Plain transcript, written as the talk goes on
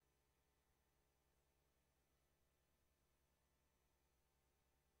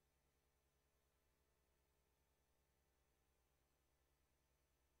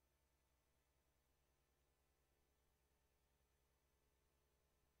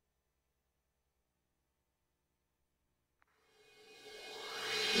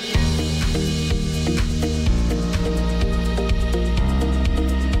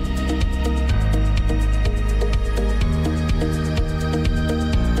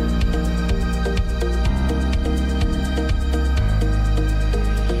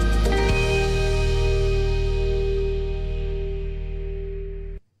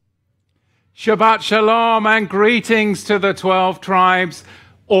Shabbat Shalom and greetings to the 12 tribes,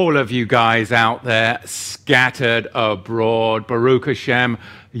 all of you guys out there scattered abroad. Baruch Hashem,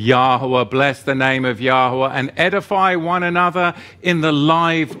 Yahweh, bless the name of Yahweh and edify one another in the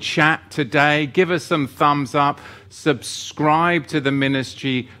live chat today. Give us some thumbs up. Subscribe to the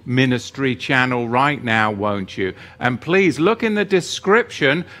ministry channel right now, won't you? And please look in the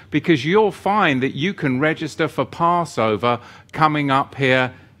description because you'll find that you can register for Passover coming up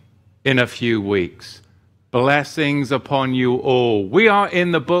here in a few weeks. Blessings upon you all. We are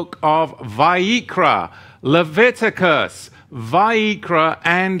in the book of Vayikra, Leviticus, Vayikra,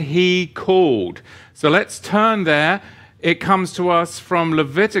 and he called. So let's turn there. It comes to us from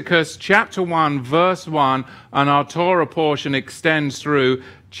Leviticus chapter 1, verse 1, and our Torah portion extends through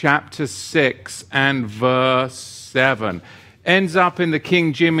chapter 6 and verse 7. Ends up in the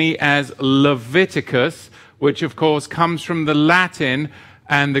King Jimmy as Leviticus, which of course comes from the Latin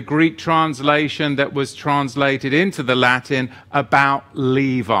and the Greek translation that was translated into the Latin about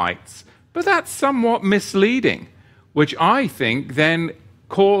Levites. But that's somewhat misleading, which I think then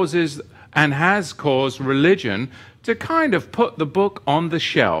causes and has caused religion to kind of put the book on the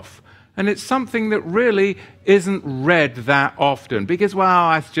shelf. And it's something that really isn't read that often because,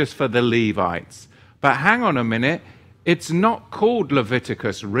 well, that's just for the Levites. But hang on a minute, it's not called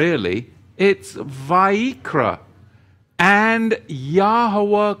Leviticus really, it's Vayikra. And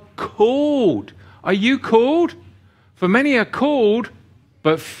Yahweh called. Are you called? For many are called,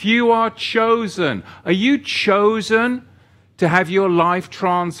 but few are chosen. Are you chosen to have your life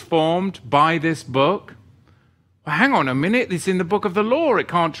transformed by this book? Well, hang on a minute, it's in the book of the law. It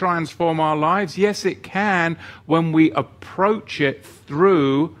can't transform our lives. Yes, it can when we approach it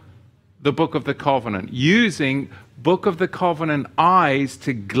through the book of the covenant, using book of the covenant eyes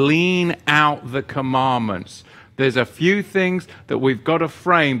to glean out the commandments. There's a few things that we've got to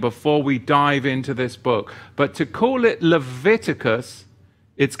frame before we dive into this book. But to call it Leviticus,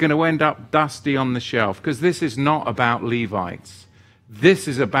 it's going to end up dusty on the shelf because this is not about Levites. This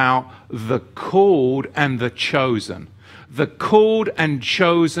is about the called and the chosen. The called and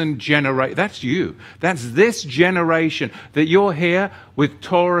chosen generation. That's you. That's this generation that you're here with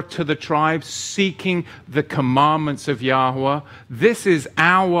Torah to the tribes, seeking the commandments of Yahweh. This is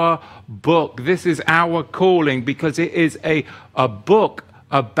our book. This is our calling because it is a book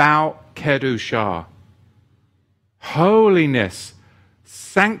about Kedushah. Holiness,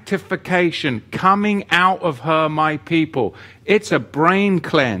 sanctification, coming out of her, my people. It's a brain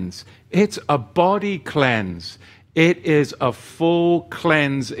cleanse. It's a body cleanse. It is a full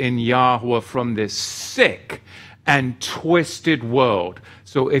cleanse in Yahweh from this sick and twisted world.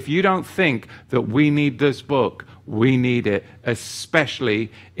 So if you don't think that we need this book, we need it,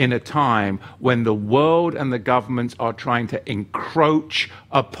 especially in a time when the world and the governments are trying to encroach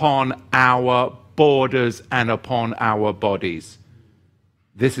upon our borders and upon our bodies.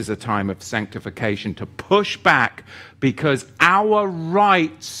 This is a time of sanctification to push back because our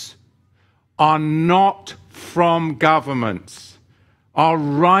rights are not from governments. Our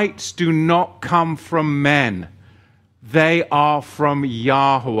rights do not come from men. They are from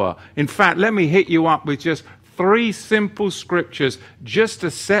Yahweh. In fact, let me hit you up with just 3 simple scriptures just to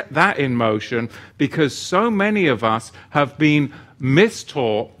set that in motion because so many of us have been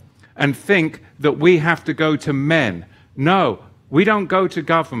mistaught and think that we have to go to men. No, we don't go to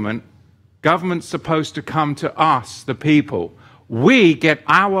government. Government's supposed to come to us, the people. We get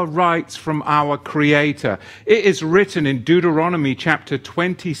our rights from our Creator. It is written in Deuteronomy chapter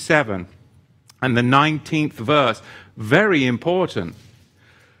 27 and the 19th verse. Very important.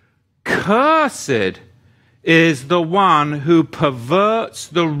 Cursed is the one who perverts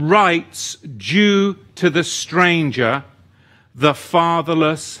the rights due to the stranger, the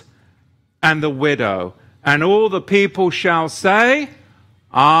fatherless, and the widow. And all the people shall say,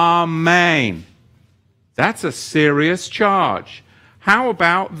 Amen. That's a serious charge. How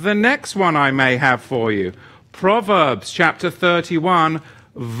about the next one I may have for you? Proverbs chapter 31,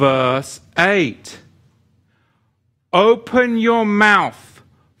 verse 8. Open your mouth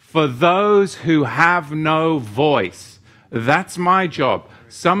for those who have no voice. That's my job.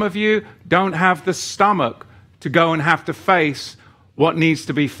 Some of you don't have the stomach to go and have to face what needs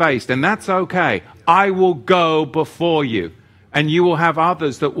to be faced, and that's okay. I will go before you. And you will have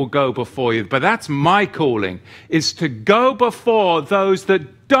others that will go before you. But that's my calling, is to go before those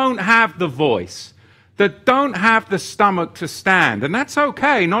that don't have the voice, that don't have the stomach to stand. And that's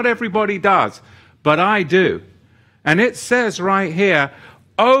okay. Not everybody does, but I do. And it says right here,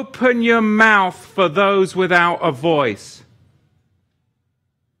 open your mouth for those without a voice.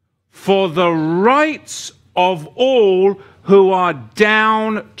 For the rights of all who are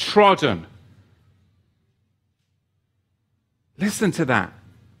downtrodden. Listen to that.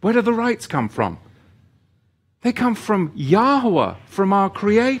 Where do the rights come from? They come from Yahweh, from our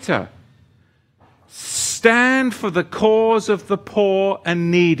Creator. Stand for the cause of the poor and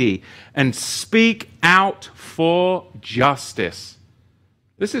needy and speak out for justice.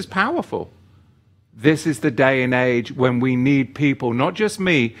 This is powerful. This is the day and age when we need people, not just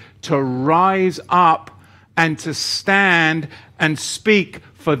me, to rise up and to stand and speak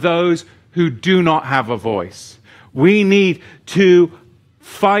for those who do not have a voice. We need to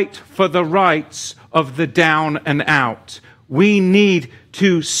fight for the rights of the down and out. We need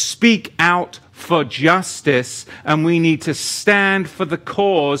to speak out for justice, and we need to stand for the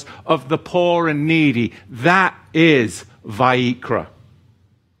cause of the poor and needy. That is Vayikra.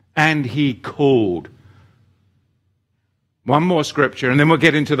 And he called. One more scripture, and then we'll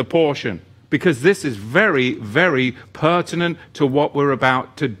get into the portion, because this is very, very pertinent to what we're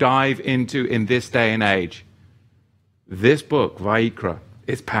about to dive into in this day and age. This book, Vayikra,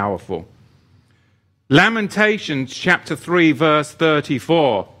 is powerful. Lamentations chapter 3, verse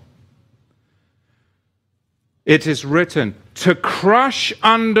 34. It is written, to crush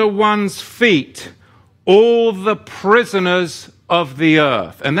under one's feet all the prisoners of the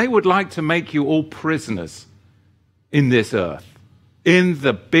earth. And they would like to make you all prisoners in this earth, in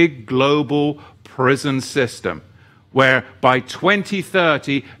the big global prison system, where by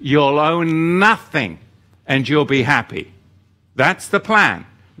 2030 you'll own nothing and you'll be happy. That's the plan.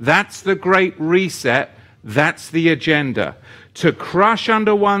 That's the great reset. That's the agenda. To crush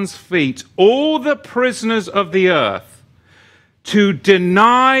under one's feet all the prisoners of the earth, to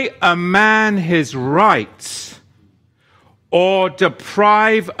deny a man his rights, or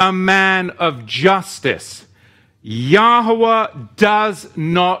deprive a man of justice. Yahweh does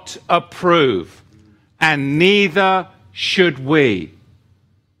not approve, and neither should we.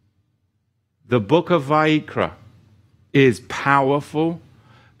 The book of Vayikra is powerful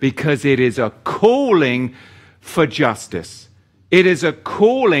because it is a calling for justice. It is a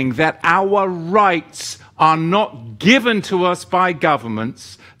calling that our rights are not given to us by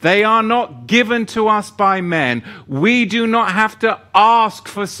governments. They are not given to us by men. We do not have to ask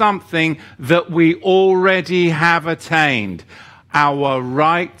for something that we already have attained. Our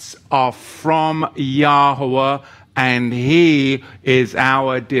rights are from Yahweh, and he is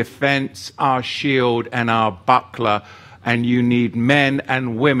our defense, our shield, and our buckler. And you need men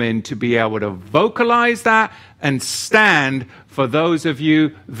and women to be able to vocalize that and stand for those of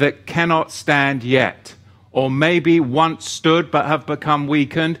you that cannot stand yet, or maybe once stood but have become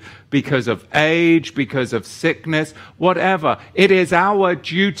weakened because of age, because of sickness, whatever. It is our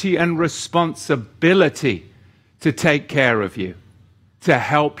duty and responsibility to take care of you, to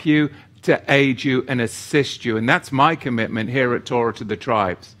help you, to aid you and assist you. And that's my commitment here at Torah to the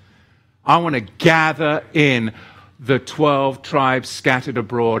Tribes. I want to gather in the 12 tribes scattered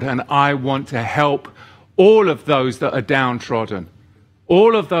abroad, and I want to help all of those that are downtrodden,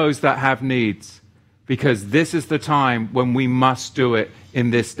 all of those that have needs, because this is the time when we must do it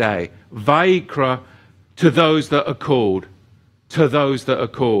in this day. Vayikra, to those that are called, to those that are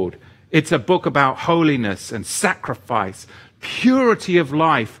called. It's a book about holiness and sacrifice, purity of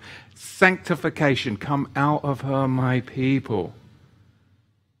life, sanctification. Come out of her, my people.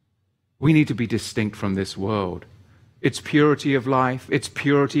 We need to be distinct from this world. It's purity of life, it's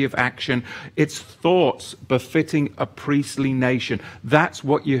purity of action, it's thoughts befitting a priestly nation. That's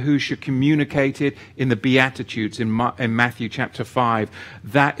what Yahushua communicated in the Beatitudes in Matthew chapter 5.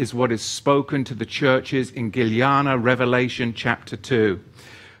 That is what is spoken to the churches in Gilyana, Revelation chapter 2.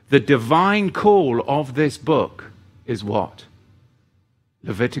 The divine call of this book is what?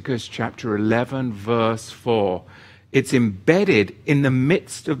 Leviticus chapter 11, verse 4. It's embedded in the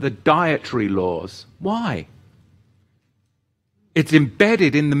midst of the dietary laws. Why? It's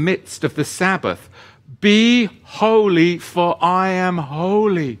embedded in the midst of the Sabbath. Be holy, for I am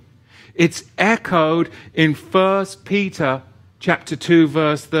holy. It's echoed in 1 Peter chapter 2,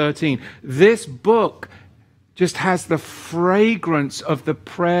 verse 13. This book just has the fragrance of the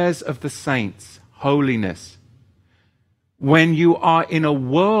prayers of the saints, holiness. When you are in a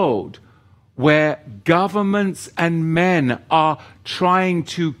world where governments and men are trying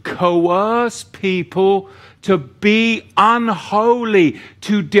to coerce people to be unholy,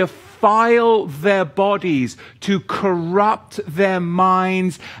 to defile their bodies, to corrupt their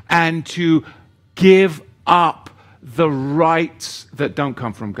minds, and to give up the rights that don't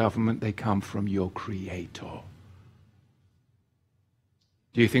come from government, they come from your Creator.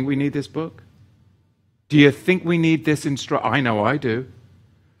 Do you think we need this book? Do you think we need this instruction? I know I do.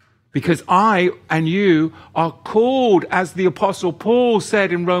 Because I and you are called, as the Apostle Paul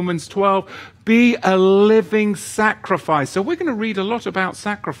said in Romans 12, be a living sacrifice. So we're going to read a lot about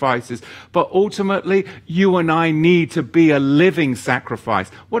sacrifices, but ultimately you and I need to be a living sacrifice.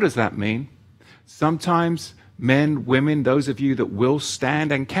 What does that mean? Sometimes men, women, those of you that will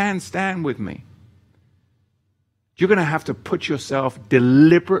stand and can stand with me, you're going to have to put yourself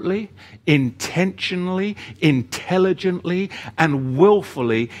deliberately, intentionally, intelligently, and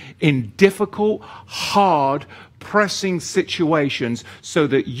willfully in difficult, hard, pressing situations so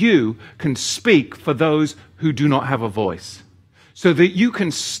that you can speak for those who do not have a voice. So that you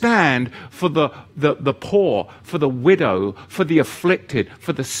can stand for the poor, for the widow, for the afflicted,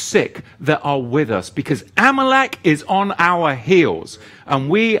 for the sick that are with us. Because Amalek is on our heels.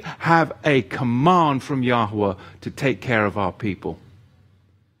 And we have a command from Yahweh to take care of our people.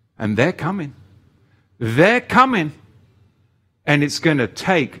 And they're coming. They're coming. And it's going to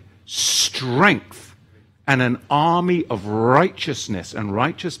take strength and an army of righteousness and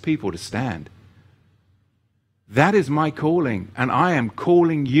righteous people to stand. That is my calling, and I am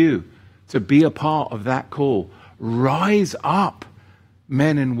calling you to be a part of that call. Rise up,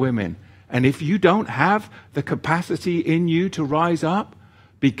 men and women. And if you don't have the capacity in you to rise up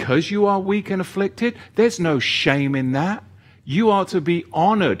because you are weak and afflicted, there's no shame in that. You are to be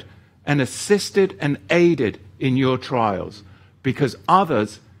honored and assisted and aided in your trials because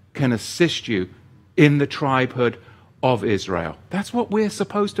others can assist you in the tribehood of Israel. That's what we're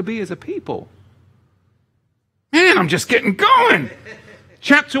supposed to be as a people. Man, I'm just getting going.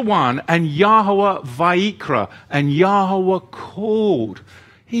 Chapter 1, and Yahweh Vayikra, and Yahweh called.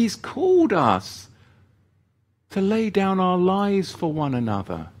 He's called us to lay down our lives for one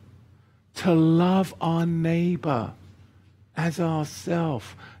another, to love our neighbor as ourselves.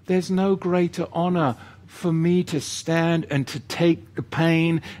 There's no greater honor for me to stand and to take the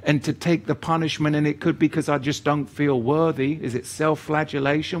pain and to take the punishment, and it could be because I just don't feel worthy. Is it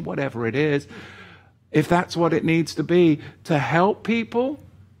self-flagellation? Whatever it is. If that's what it needs to be, to help people,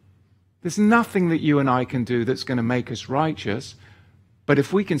 there's nothing that you and I can do that's going to make us righteous. But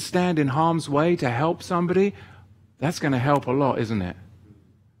if we can stand in harm's way to help somebody, that's going to help a lot, isn't it?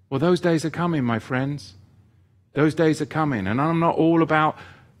 Well, those days are coming, my friends. Those days are coming. And I'm not all about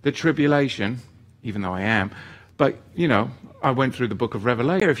the tribulation, even though I am. But, you know, I went through the book of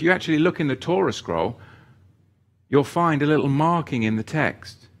Revelation. If you actually look in the Torah scroll, you'll find a little marking in the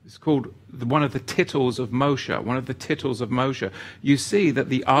text. It's called one of the titles of Moshe, one of the titles of Moshe. You see that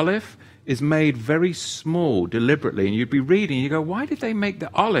the Aleph is made very small deliberately. And you'd be reading, you go, why did they make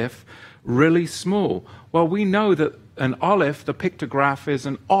the Aleph really small? Well, we know that an Aleph, the pictograph, is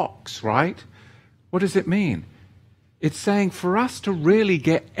an ox, right? What does it mean? It's saying for us to really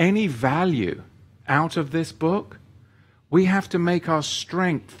get any value out of this book, we have to make our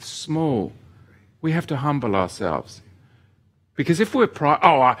strength small. We have to humble ourselves. Because if we're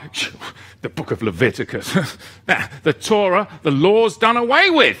the book of Leviticus, the Torah, the law's done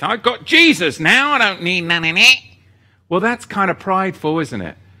away with. I've got Jesus now, I don't need none in it. Well, that's kind of prideful, isn't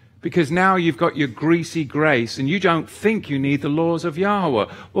it? Because now you've got your greasy grace and you don't think you need the laws of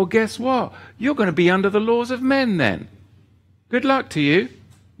Yahweh. Well, guess what? You're going to be under the laws of men then. Good luck to you.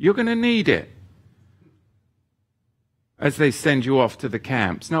 You're going to need it as they send you off to the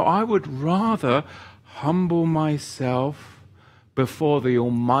camps. Now, I would rather humble myself before the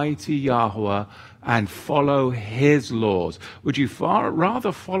Almighty Yahweh and follow His laws. Would you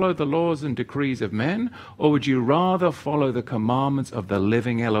rather follow the laws and decrees of men, or would you rather follow the commandments of the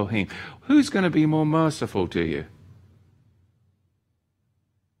living Elohim? Who's going to be more merciful to you?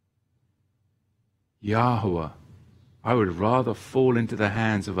 Yahweh. I would rather fall into the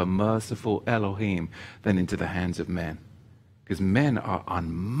hands of a merciful Elohim than into the hands of men. Because men are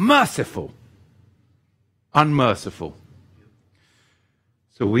unmerciful. Unmerciful.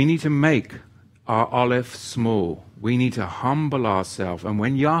 So we need to make our Aleph small. We need to humble ourselves. And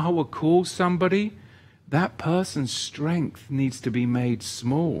when Yahweh calls somebody, that person's strength needs to be made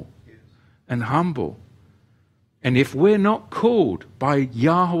small and humble. And if we're not called by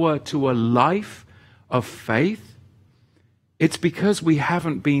Yahweh to a life of faith, it's because we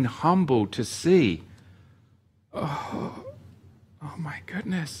haven't been humbled to see, oh my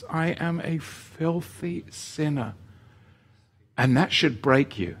goodness, I am a filthy sinner. And that should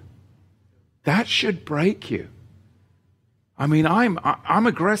break you. That should break you. I mean, I'm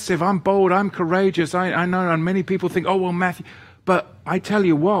aggressive, I'm bold, I'm courageous. I know, and many people think, oh, well, Matthew. But I tell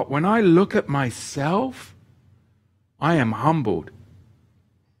you what, when I look at myself, I am humbled.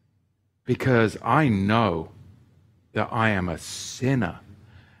 Because I know that I am a sinner.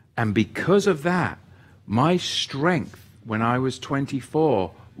 And because of that, my strength when I was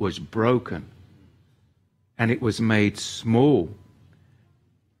 24 was broken. And it was made small.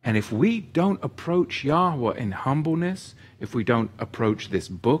 And if we don't approach Yahweh in humbleness, if we don't approach this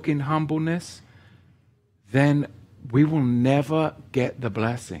book in humbleness, then we will never get the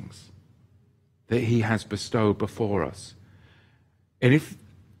blessings that he has bestowed before us. And if,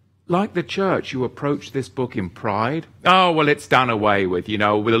 like the church, you approach this book in pride, oh, well, it's done away with, the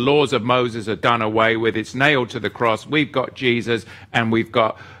laws of Moses are done away with, it's nailed to the cross, we've got Jesus, and we've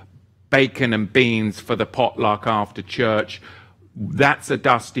got bacon and beans for the potluck after church, that's a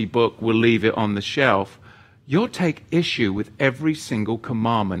dusty book, we'll leave it on the shelf. You'll take issue with every single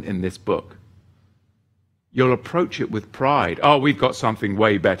commandment in this book. You'll approach it with pride. Oh, we've got something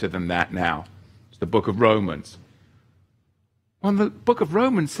way better than that now. It's the book of Romans. Well, the book of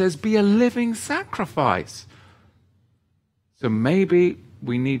Romans says, be a living sacrifice. So maybe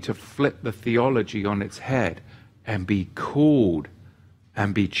we need to flip the theology on its head and be called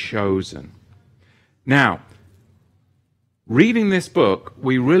and be chosen. Now, reading this book,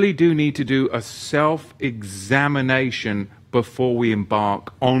 we really do need to do a self-examination before we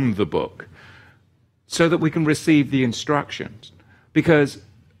embark on the book so that we can receive the instructions. Because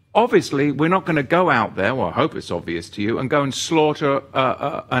obviously, we're not going to go out there, well, I hope it's obvious to you, and go and slaughter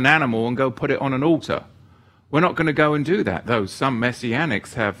an animal and go put it on an altar. We're not going to go and do that, though some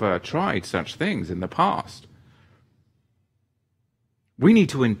messianics have tried such things in the past. We need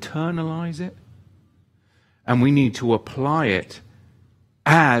to internalize it, and we need to apply it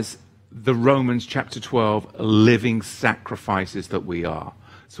as the Romans chapter 12 living sacrifices that we are.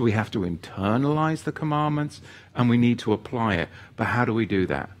 So we have to internalize the commandments, and we need to apply it. But how do we do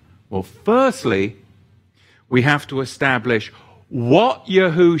that? Well, firstly, we have to establish what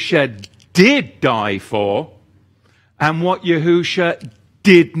Yahusha did die for and what Yahusha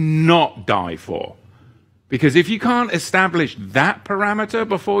did not die for. Because if you can't establish that parameter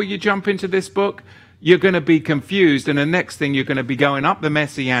before you jump into this book, you're going to be confused, and the next thing you're going to be going up the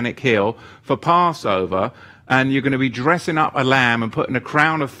Messianic hill for Passover, and you're going to be dressing up a lamb and putting a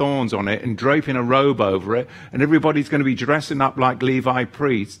crown of thorns on it and draping a robe over it, and everybody's going to be dressing up like Levi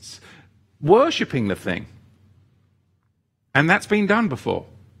priests, worshipping the thing. And that's been done before,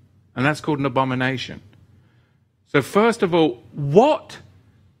 and that's called an abomination. So first of all, what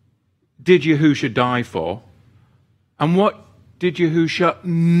did Yahusha die for, and what did Yahusha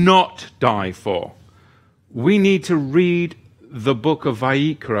not die for? We need to read the book of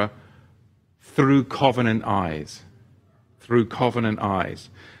Vayikra through covenant eyes. Through covenant eyes.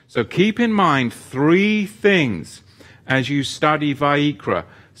 So keep in mind three things as you study Vayikra,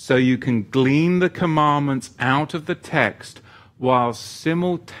 so you can glean the commandments out of the text while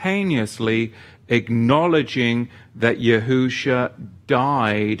simultaneously acknowledging that Yahusha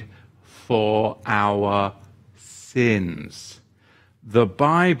died for our sins. The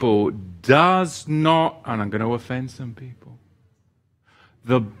Bible does not, and I'm going to offend some people.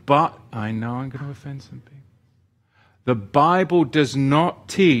 I know I'm going to offend some people. The Bible does not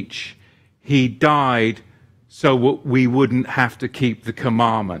teach he died so we wouldn't have to keep the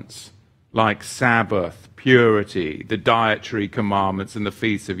commandments, like Sabbath, purity, the dietary commandments, and the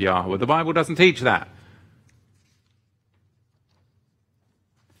feasts of Yahweh. The Bible doesn't teach that.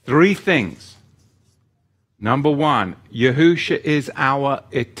 Three things. Number one, Yahusha is our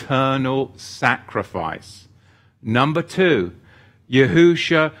eternal sacrifice. Number two,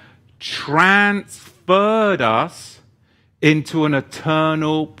 Yahusha transferred us into an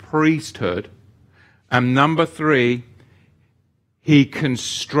eternal priesthood. And number three, he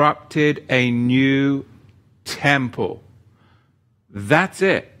constructed a new temple. That's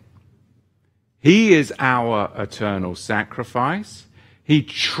it. He is our eternal sacrifice. He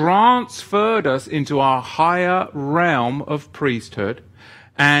transferred us into our higher realm of priesthood,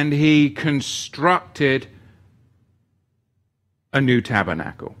 and he constructed a new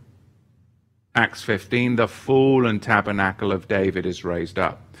tabernacle. Acts 15, the fallen tabernacle of David is raised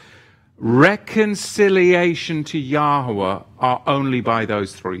up. Reconciliation to Yahweh are only by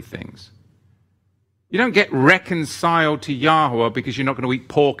those three things. You don't get reconciled to Yahweh because you're not going to eat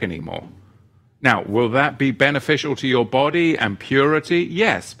pork anymore. Now, will that be beneficial to your body and purity?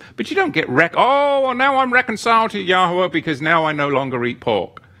 Yes. But you don't get well, now I'm reconciled to Yahweh because now I no longer eat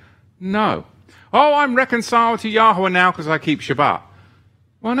pork. No. Oh, I'm reconciled to Yahweh now because I keep Shabbat.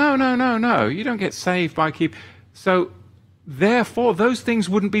 Well, no. You don't get saved by So, therefore, those things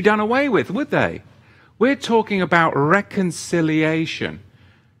wouldn't be done away with, would they? We're talking about reconciliation.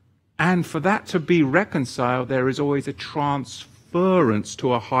 And for that to be reconciled, there is always a transference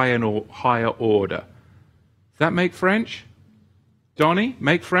to a higher order. Does that make French? Donnie,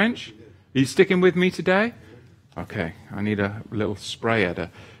 make French? Are you sticking with me today? Okay, I need a little sprayer to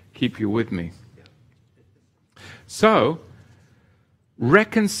keep you with me. So,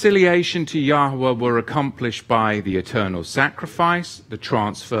 reconciliation to Yahweh were accomplished by the eternal sacrifice, the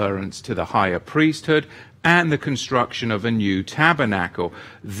transference to the higher priesthood, and the construction of a new tabernacle.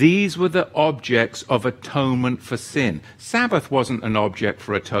 These were the objects of atonement for sin. Sabbath wasn't an object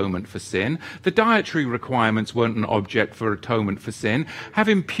for atonement for sin. The dietary requirements weren't an object for atonement for sin.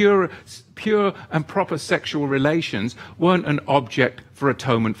 Having pure and proper sexual relations weren't an object for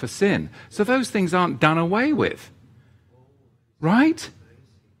atonement for sin. So those things aren't done away with. Right?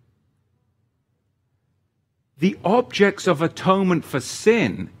 The objects of atonement for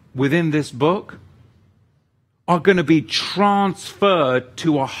sin within this book are going to be transferred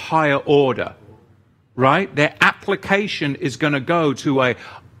to a higher order, right? Their application is going to go to a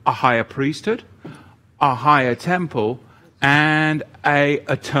higher priesthood, a higher temple, and a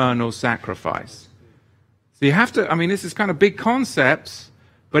eternal sacrifice. So you have to, I mean, this is kind of big concepts,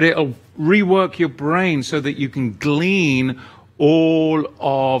 but it'll rework your brain so that you can glean all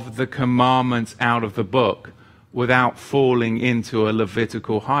of the commandments out of the book without falling into a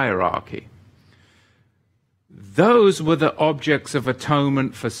Levitical hierarchy. Those were the objects of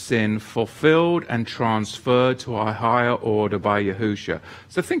atonement for sin, fulfilled and transferred to a higher order by Yahusha.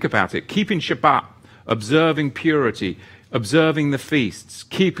 So think about it. Keeping Shabbat, observing purity, observing the feasts,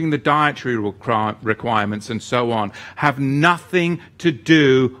 keeping the dietary requirements, and so on, have nothing to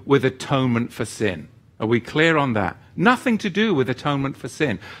do with atonement for sin. Are we clear on that? Nothing to do with atonement for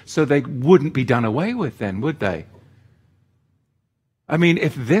sin. So they wouldn't be done away with then, would they? I mean,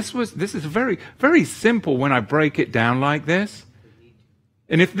 if this is very, very simple when I break it down like this.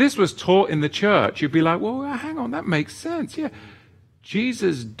 And if this was taught in the church, you'd be like, well, hang on, that makes sense. Yeah,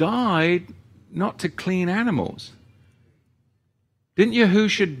 Jesus died not to clean animals. Didn't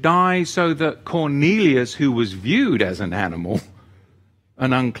Yahusha die so that Cornelius, who was viewed as an animal,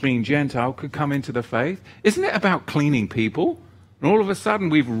 an unclean Gentile, could come into the faith? Isn't it about cleaning people? And all of a sudden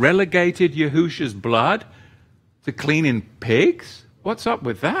we've relegated Yahusha's blood to cleaning pigs? What's up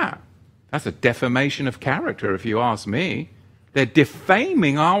with that? That's a defamation of character, if you ask me. They're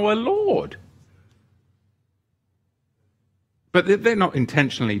defaming our Lord. But they're not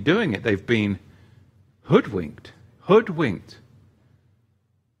intentionally doing it. They've been hoodwinked. Hoodwinked.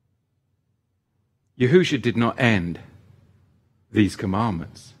 Yahusha did not end these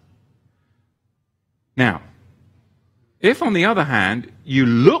commandments. Now, if, on the other hand, you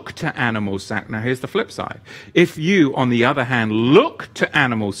look to animal sacrifices, now here's the flip side. If you, on the other hand, look to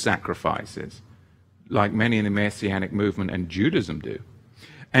animal sacrifices, like many in the Messianic movement and Judaism do,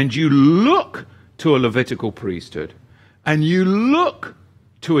 and you look to a Levitical priesthood, and you look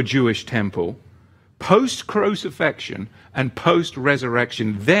to a Jewish temple, post-crucifixion and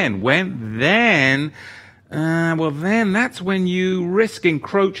post-resurrection, then that's when you risk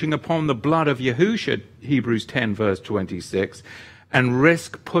encroaching upon the blood of Yahusha, Hebrews 10, verse 26, and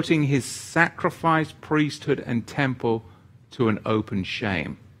risk putting his sacrifice, priesthood, and temple to an open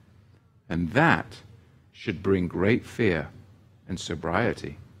shame. And that should bring great fear and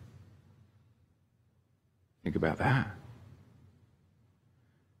sobriety. Think about that.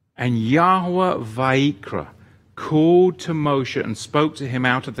 And Yahweh Vayikra called to Moshe and spoke to him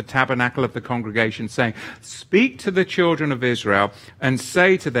out of the tabernacle of the congregation, saying, speak to the children of Israel and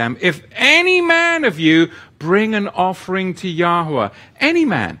say to them, if any man of you bring an offering to Yahweh, any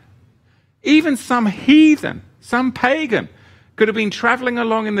man, even some heathen, some pagan, could have been traveling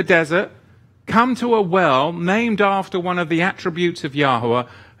along in the desert, come to a well named after one of the attributes of Yahweh,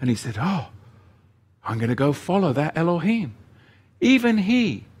 and he said, oh, I'm going to go follow that Elohim. Even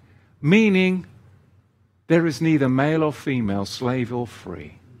he, meaning there is neither male or female, slave or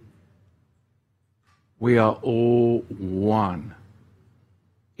free. We are all one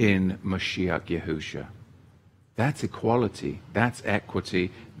in Mashiach Yahusha. That's equality. That's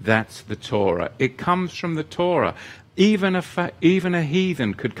equity. That's the Torah. It comes from the Torah. Even a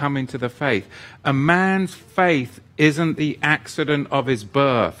heathen could come into the faith. A man's faith isn't the accident of his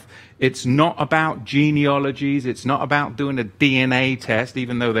birth. It's not about genealogies. It's not about doing a DNA test,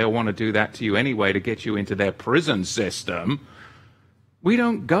 even though they'll want to do that to you anyway to get you into their prison system. We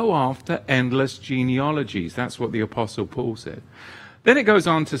don't go after endless genealogies. That's what the Apostle Paul said. Then it goes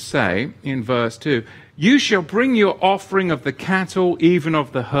on to say in verse 2, you shall bring your offering of the cattle, even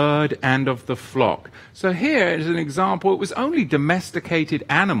of the herd and of the flock. So here is an example. It was only domesticated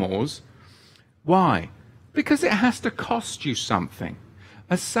animals. Why? Because it has to cost you something.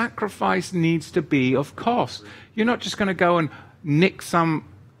 A sacrifice needs to be of cost. You're not just going to go and nick some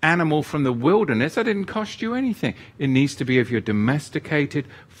animal from the wilderness, that didn't cost you anything. It needs to be of your domesticated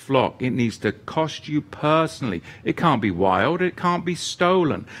flock. It needs to cost you personally. It can't be wild. It can't be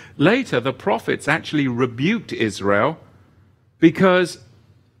stolen. Later, the prophets actually rebuked Israel because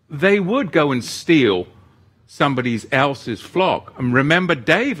they would go and steal somebody else's flock. And remember,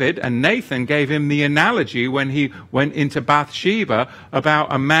 David and Nathan gave him the analogy when he went into Bathsheba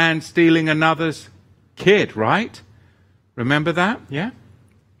about a man stealing another's kid, right? Remember that? Yeah?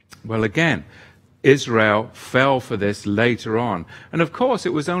 Well, again, Israel fell for this later on. And of course,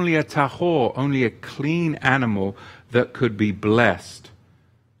 it was only a tahor, only a clean animal that could be blessed.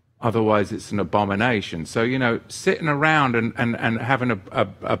 Otherwise, it's an abomination. So, sitting around and having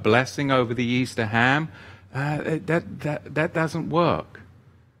a blessing over the Easter ham, that doesn't work.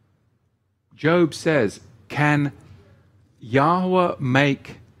 Job says, can Yahweh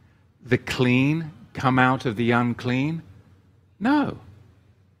make the clean come out of the unclean? No.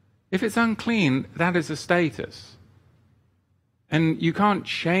 If it's unclean, that is a status. And you can't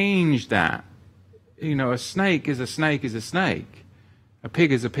change that. A snake is a snake is a snake. A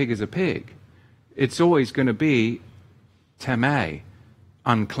pig is a pig is a pig. It's always going to be tameh,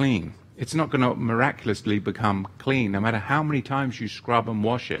 unclean. It's not going to miraculously become clean, no matter how many times you scrub and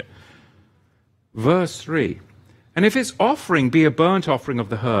wash it. Verse 3. And if his offering be a burnt offering of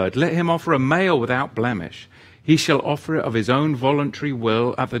the herd, let him offer a male without blemish. He shall offer it of his own voluntary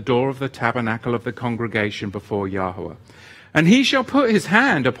will at the door of the tabernacle of the congregation before Yahweh. And he shall put his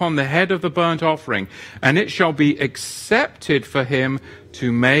hand upon the head of the burnt offering, and it shall be accepted for him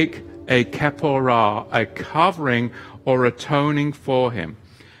to make a keporah, a covering or atoning for him.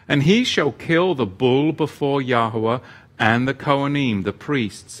 And he shall kill the bull before Yahweh, and the Kohanim, the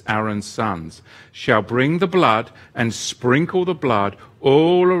priests, Aaron's sons, shall bring the blood and sprinkle the blood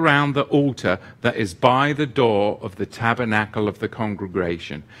all around the altar that is by the door of the tabernacle of the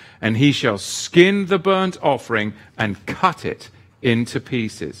congregation. And he shall skin the burnt offering and cut it into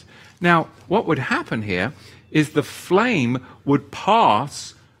pieces. Now, what would happen here is the flame would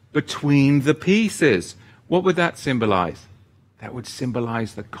pass between the pieces. What would that symbolize? That would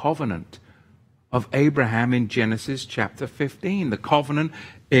symbolize the covenant of Abraham in Genesis chapter 15, the covenant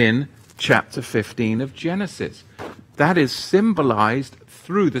in chapter 15 of Genesis. That is symbolized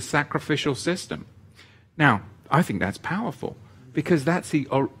through the sacrificial system. Now, I think that's powerful because that's the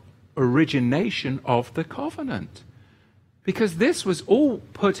origination of the covenant. Because this was all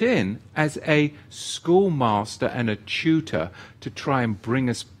put in as a schoolmaster and a tutor to try and bring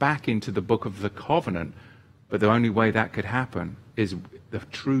us back into the book of the covenant. But the only way that could happen is the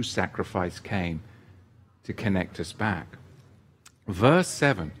true sacrifice came to connect us back. Verse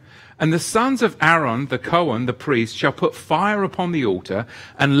 7. And the sons of Aaron, the Cohen, the priest, shall put fire upon the altar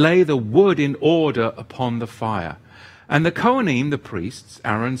and lay the wood in order upon the fire. And the Kohanim, the priests,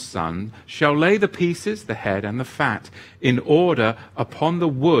 Aaron's son, shall lay the pieces, the head and the fat, in order upon the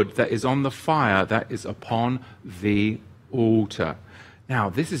wood that is on the fire that is upon the altar. Now,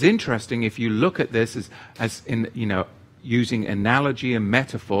 this is interesting if you look at this as in, using analogy and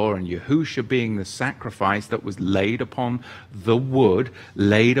metaphor, and Yahusha being the sacrifice that was laid upon the wood,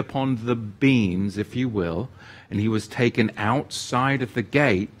 laid upon the beams, if you will, and he was taken outside of the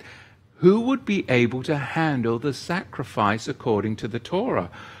gate. Who would be able to handle the sacrifice according to the Torah?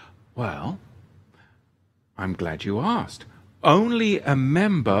 Well, I'm glad you asked. Only a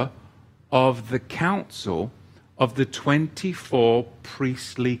member of the council of the 24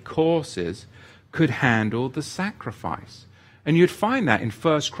 priestly courses could handle the sacrifice. And you'd find that in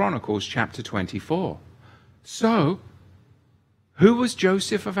 1 Chronicles chapter 24. So, who was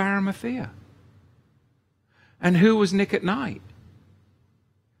Joseph of Arimathea? And who was Nick at Night?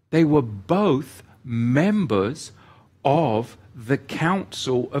 They were both members of the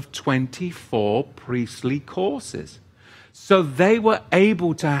council of 24 priestly courses. So they were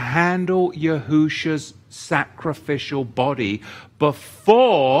able to handle Yahusha's sacrificial body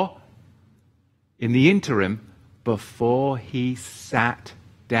before, in the interim, before he sat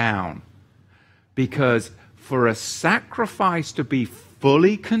down. Because for a sacrifice to be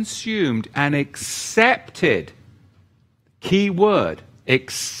fully consumed and accepted, key word,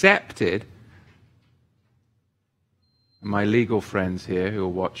 accepted, my legal friends here who are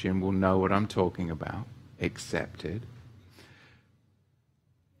watching will know what I'm talking about, accepted.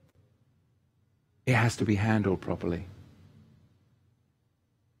 It has to be handled properly.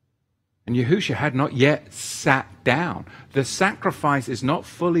 And Yahusha had not yet sat down. The sacrifice is not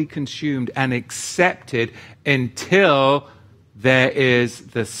fully consumed and accepted until there is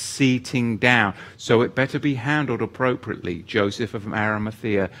the seating down. So it better be handled appropriately. Joseph of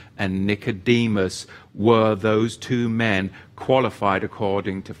Arimathea and Nicodemus were those two men qualified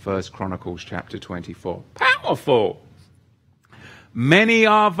according to 1 Chronicles chapter 24. Powerful! Many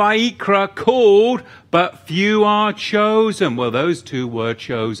are Vaikra, called, but few are chosen. Well, those two were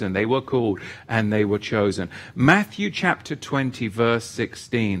chosen. They were called and they were chosen. Matthew chapter 20, verse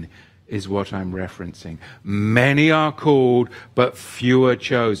 16 is what I'm referencing. Many are called, but few are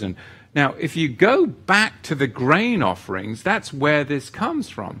chosen. Now, if you go back to the grain offerings, that's where this comes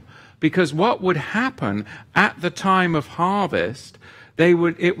from. Because what would happen at the time of harvest,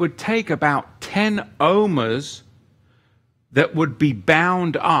 it would take about 10 omers that would be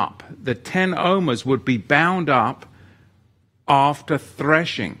bound up. The 10 omers would be bound up after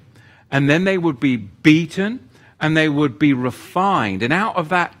threshing. And then they would be beaten and they would be refined. And out of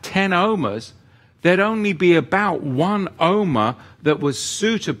that 10 omers, there'd only be about 1 omer that was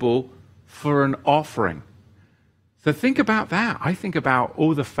suitable for an offering. So think about that. I think about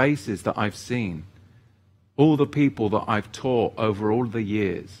all the faces that I've seen, all the people that I've taught over all the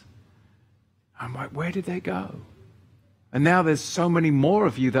years. I'm like, where did they go? And now there's so many more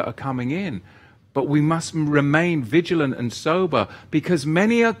of you that are coming in. But we must remain vigilant and sober, because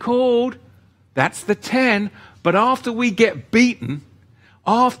many are called. That's the 10. But after we get beaten,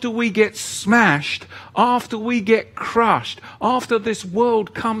 after we get smashed, after we get crushed, after this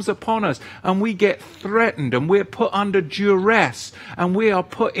world comes upon us and we get threatened and we're put under duress and we are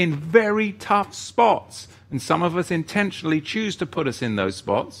put in very tough spots, and some of us intentionally choose to put us in those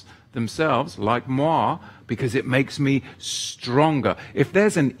spots themselves, like moi, because it makes me stronger. If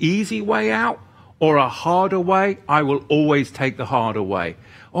there's an easy way out or a harder way, I will always take the harder way.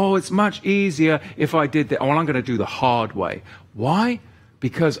 Oh, it's much easier if I did that. Oh, well, I'm going to do the hard way. Why?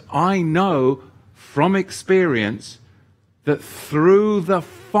 Because I know from experience that through the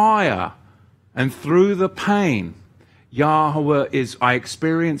fire and through the pain, Yahweh I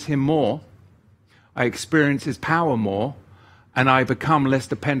experience him more, I experience his power more, and I become less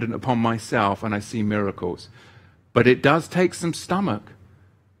dependent upon myself, and I see miracles. But it does take some stomach,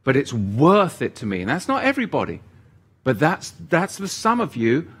 but it's worth it to me. And that's not everybody, but that's the some of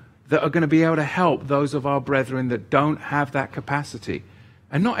you that are going to be able to help those of our brethren that don't have that capacity.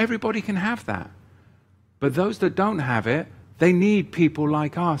 And not everybody can have that. But those that don't have it, they need people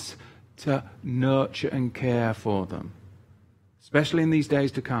like us to nurture and care for them, especially in these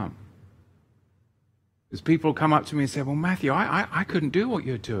days to come. As people come up to me and say, well, Matthew, I couldn't do what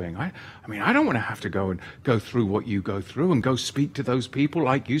you're doing. I mean, I don't want to have to go through what you go through and go speak to those people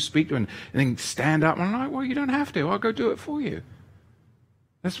like you speak to and then stand up. And I'm like, well, you don't have to. I'll go do it for you.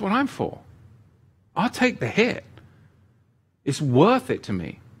 That's what I'm for. I'll take the hit. It's worth it to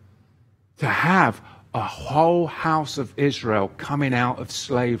me to have a whole house of Israel coming out of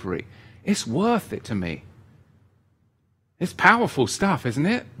slavery. It's worth it to me. It's powerful stuff, isn't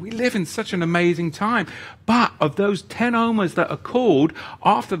it? We live in such an amazing time. But of those 10 omers that are called,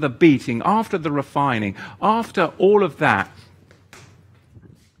 after the beating, after the refining, after all of that,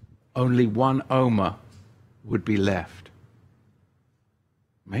 only 1 omer would be left.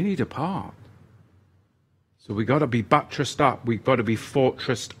 Many depart. So we've got to be buttressed up. We've got to be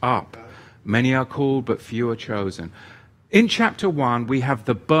fortressed up. Many are called, but few are chosen. In chapter 1, we have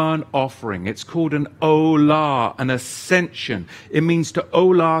the burnt offering. It's called an olah, an ascension. It means to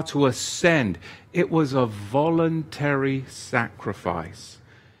olah, to ascend. It was a voluntary sacrifice.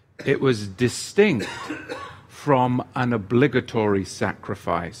 It was distinct from an obligatory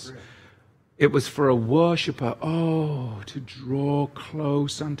sacrifice. It was for a worshiper, to draw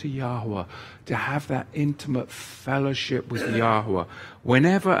close unto Yahweh, to have that intimate fellowship with Yahweh.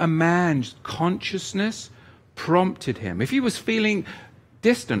 Whenever a man's consciousness prompted him, if he was feeling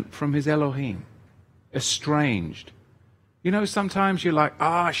distant from his Elohim, estranged. You know, sometimes you're like,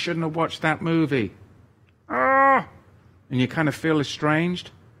 I shouldn't have watched that movie. And you kind of feel estranged.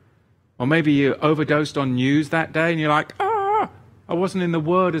 Or maybe you overdosed on news that day and you're like, I wasn't in the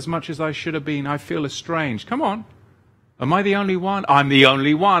Word as much as I should have been. I feel estranged. Come on. Am I the only one? I'm the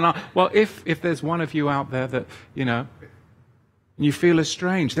only one. Well, if there's one of you out there that, and you feel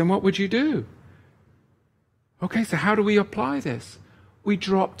estranged, then what would you do? Okay, so how do we apply this? We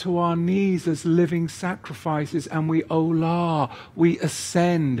drop to our knees as living sacrifices and we olah, we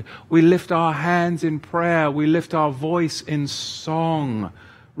ascend, we lift our hands in prayer, we lift our voice in song.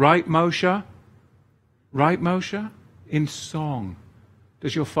 Right, Moshe? Right, Moshe? In song.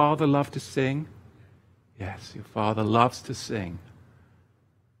 Does your father love to sing? Yes, your father loves to sing.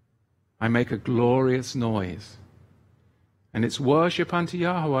 I make a glorious noise. And it's worship unto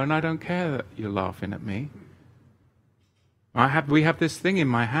Yahweh, and I don't care that you're laughing at me. We have this thing in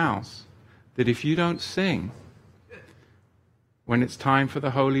my house that if you don't sing when it's time for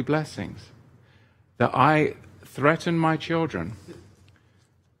the holy blessings, that I threaten my children.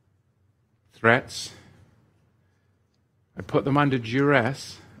 Threats. I put them under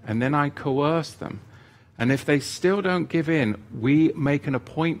duress, and then I coerce them. And if they still don't give in, we make an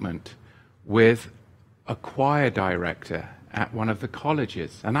appointment with a choir director at one of the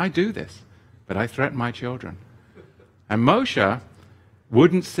colleges. And I do this, but I threaten my children. And Moshe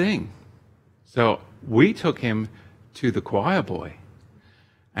wouldn't sing. So we took him to the choir boy.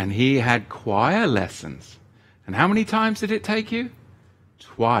 And he had choir lessons. And how many times did it take you?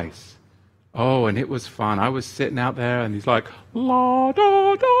 Twice. Oh, and it was fun. I was sitting out there and he's like, la,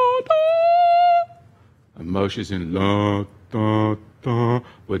 da, da, da. And Moshe's in la, da, da.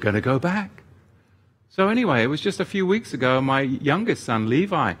 We're going to go back. So anyway, it was just a few weeks ago, my youngest son,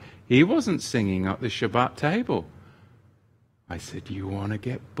 Levi, he wasn't singing at the Shabbat table. I said, you want to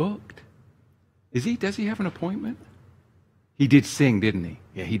get booked? Does he have an appointment? He did sing, didn't he?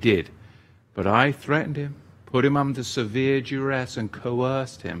 Yeah, he did. But I threatened him, put him under severe duress and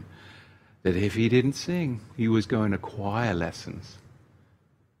coerced him that if he didn't sing, he was going to choir lessons.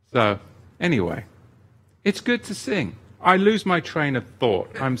 So, anyway, it's good to sing. I lose my train of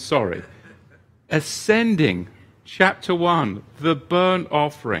thought. I'm sorry. Ascending, chapter 1, the burnt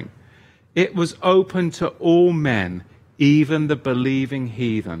offering. It was open to all men, even the believing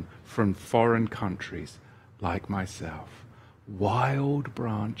heathen from foreign countries like myself. Wild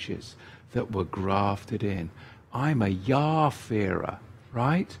branches that were grafted in. I'm a Yah-fearer,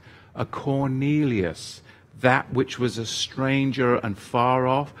 right? A Cornelius, that which was a stranger and far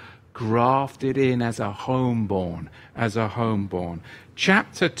off, grafted in as a homeborn,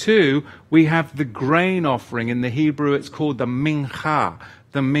 Chapter 2, we have the grain offering. In the Hebrew, it's called the mincha,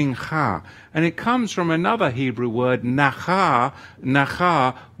 And it comes from another Hebrew word,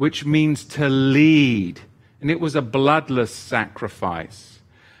 nachah, which means to lead. And it was a bloodless sacrifice.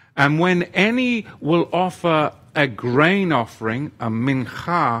 And when any will offer a grain offering, a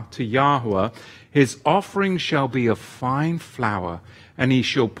mincha, to Yahweh, his offering shall be of fine flour, and he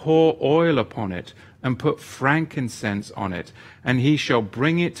shall pour oil upon it, and put frankincense on it, and he shall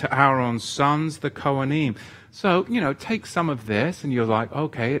bring it to Aaron's sons, the Kohanim. So, take some of this, and you're like,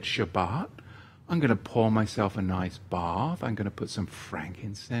 okay, it's Shabbat. I'm going to pour myself a nice bath. I'm going to put some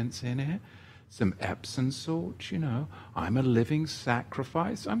frankincense in it, some Epsom salt, I'm a living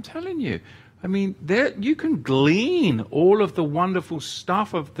sacrifice. I'm telling you. I mean, you can glean all of the wonderful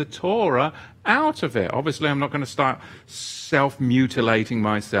stuff of the Torah out of it. Obviously, I'm not going to start self-mutilating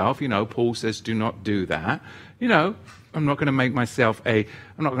myself. Paul says do not do that. I'm not going to make myself I'm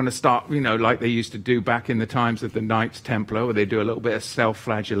not going to start, like they used to do back in the times of the Knights Templar, where they do a little bit of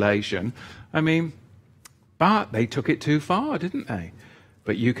self-flagellation. I mean, but they took it too far, didn't they?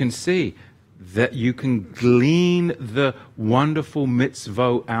 But you can see that you can glean the wonderful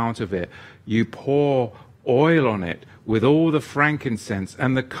mitzvot out of it. You pour oil on it with all the frankincense,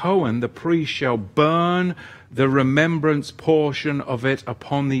 and the Kohen, the priest, shall burn the remembrance portion of it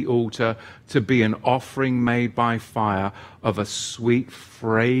upon the altar to be an offering made by fire of a sweet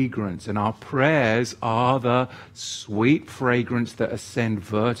fragrance. And our prayers are the sweet fragrance that ascend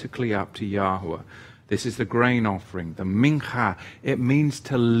vertically up to Yahweh. This is the grain offering, the mincha. It means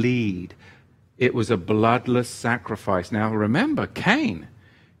to lead. It was a bloodless sacrifice. Now remember, Cain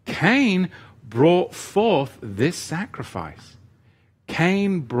brought forth this sacrifice.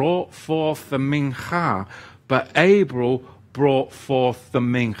 Cain brought forth the mincha, but Abel brought forth the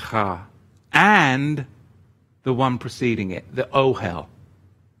mincha and the one preceding it, the ohel.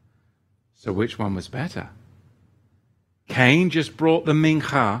 So which one was better? Cain just brought the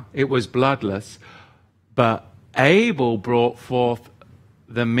mincha, it was bloodless, but Abel brought forth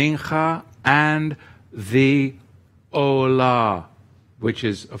the mincha and the olah, which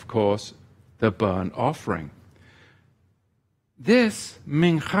is, of course, the burnt offering. This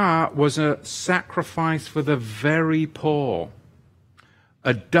mincha was a sacrifice for the very poor.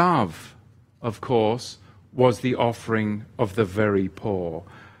 A dove, of course, was the offering of the very poor.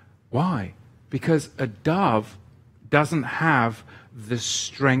 Why? Because a dove doesn't have the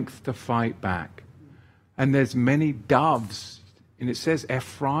strength to fight back. And there's many doves, and it says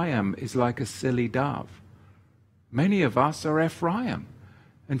Ephraim is like a silly dove. Many of us are Ephraim.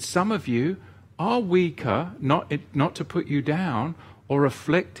 And some of you are weaker, not to put you down, or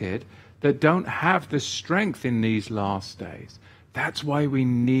afflicted, that don't have the strength in these last days. That's why we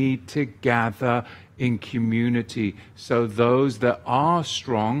need to gather in community, so those that are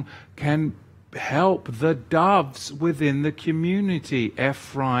strong can help the doves within the community.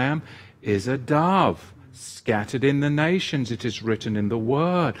 Ephraim is a dove. scattered in the nations, it is written in the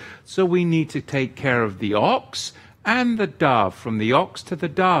word. So we need to take care of the ox and the dove, from the ox to the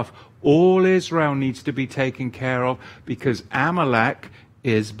dove. All Israel needs to be taken care of because Amalek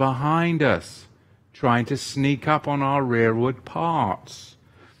is behind us, trying to sneak up on our rearward parts.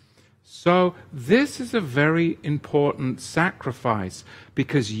 So this is a very important sacrifice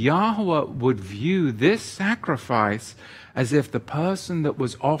because Yahweh would view this sacrifice as if the person that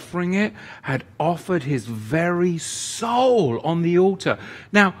was offering it had offered his very soul on the altar.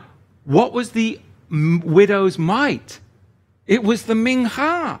 Now, what was the widow's mite? It was the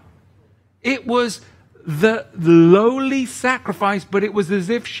mincha. It was the lowly sacrifice, but it was as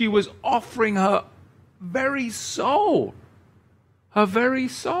if she was offering her very soul. Her very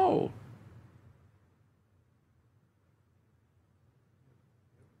soul.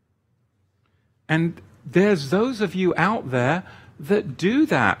 And there's those of you out there that do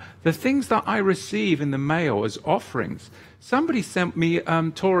that. The things that I receive in the mail as offerings. Somebody sent me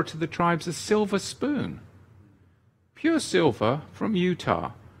Torah to the Tribes, a silver spoon. Pure silver from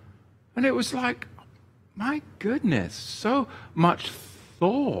Utah. And it was like, my goodness, so much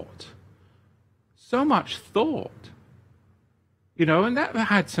thought. So much thought. You know, and that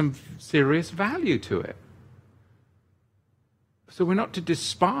had some serious value to it. So we're not to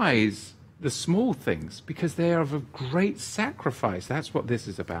despise the small things because they are of a great sacrifice. That's what this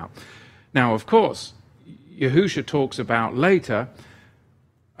is about. Now, of course, Yahusha talks about later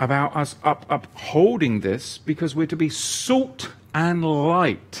about us upholding this because we're to be salt and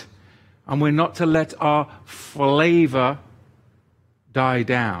light, and we're not to let our flavor die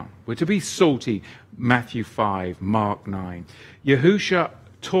down. We're to be salty. Matthew 5, Mark 9. Yahusha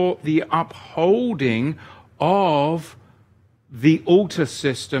taught the upholding of the altar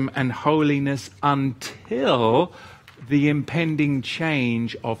system and holiness until the impending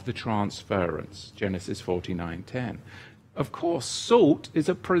change of the transference. Genesis 49:10. Of course, salt is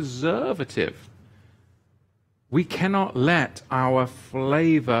a preservative. We cannot let our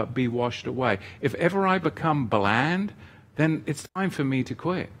flavor be washed away. If ever I become bland, then it's time for me to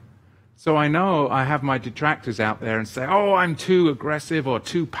quit. So I know I have my detractors out there and say, oh, I'm too aggressive or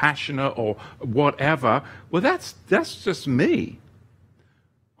too passionate or whatever. Well, that's just me.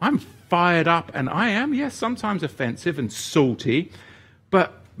 I'm fired up and I am, yes, sometimes offensive and salty.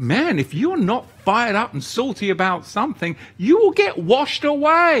 But man, if you're not fired up and salty about something, you will get washed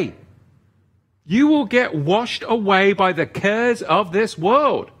away. You will get washed away by the cares of this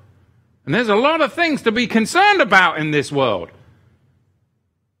world. And there's a lot of things to be concerned about in this world.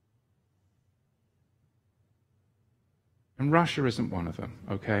 And Russia isn't one of them,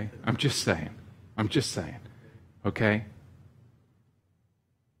 okay? I'm just saying, okay?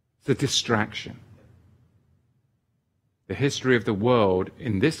 It's a distraction. The history of the world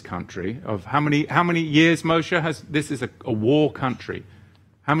in this country of how many years, Moshe, has this is a war country.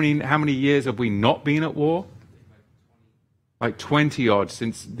 How many years have we not been at war? Like 20 odd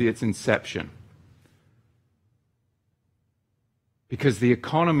since its inception. Because the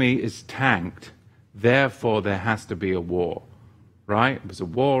economy is tanked. Therefore, there has to be a war, right? It was a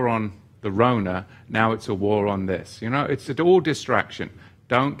war on the Rona. Now it's a war on this. You know, it's all distraction.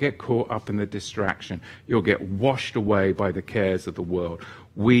 Don't get caught up in the distraction. You'll get washed away by the cares of the world.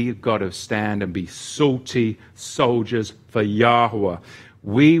 We've got to stand and be salty soldiers for Yahweh.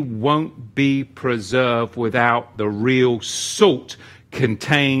 We won't be preserved without the real salt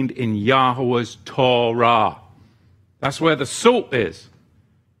contained in Yahweh's Torah. That's where the salt is.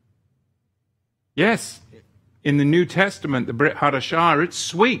 Yes, in the New Testament, the Brit Hadashah, it's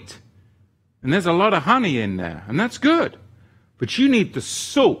sweet. And there's a lot of honey in there, and that's good. But you need the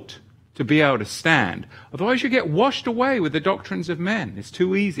salt to be able to stand. Otherwise you get washed away with the doctrines of men. It's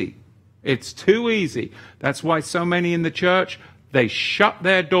too easy. It's too easy. That's why so many in the church, they shut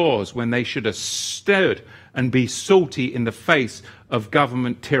their doors when they should have stood and be salty in the face of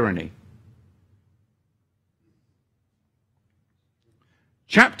government tyranny.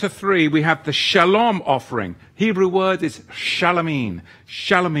 Chapter 3, we have the shalom offering. Hebrew word is shalamin.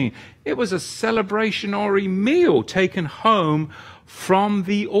 Shalamin. It was a celebrationary meal taken home from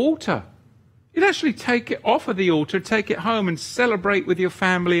the altar. You'd actually take it off of the altar, take it home and celebrate with your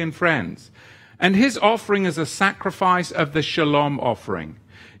family and friends. And his offering is a sacrifice of the shalom offering.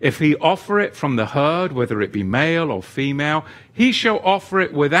 If he offer it from the herd, whether it be male or female, he shall offer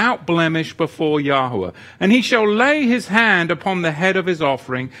it without blemish before Yahweh. And he shall lay his hand upon the head of his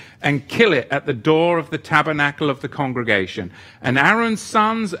offering and kill it at the door of the tabernacle of the congregation. And Aaron's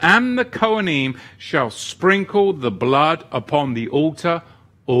sons and the Kohanim shall sprinkle the blood upon the altar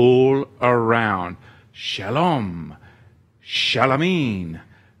all around. Shalom, shalamin.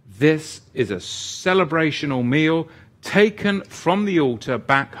 This is a celebrational meal taken from the altar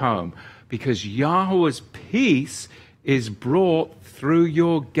back home, because Yahweh's peace is brought through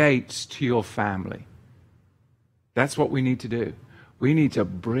your gates to your family. That's what we need to do. We need to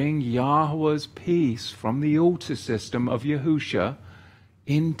bring Yahweh's peace from the altar system of Yahusha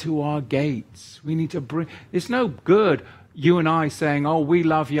into our gates. We need to bring... It's no good you and I saying, oh, we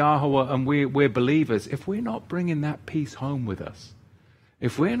love Yahweh and we're believers, if we're not bringing that peace home with us.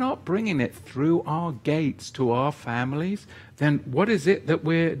 If we're not bringing it through our gates to our families, then what is it that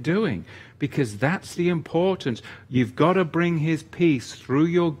we're doing? Because that's the importance. You've got to bring his peace through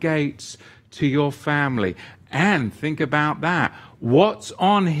your gates to your family. And think about that. What's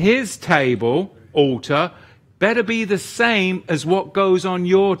on his table, altar, better be the same as what goes on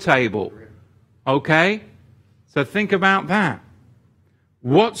your table. Okay? So think about that.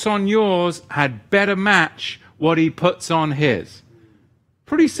 What's on yours had better match what he puts on his.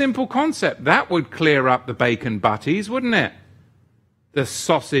 Pretty simple concept. That would clear up the bacon butties, wouldn't it? The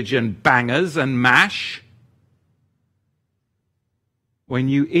sausage and bangers and mash. When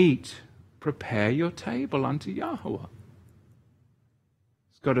you eat, prepare your table unto Yahweh.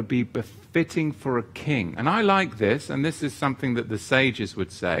 It's got to be befitting for a king. And I like this, and this is something that the sages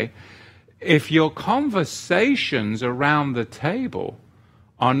would say. If your conversations around the table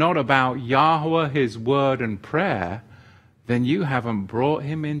are not about Yahweh, his word and prayer, then you haven't brought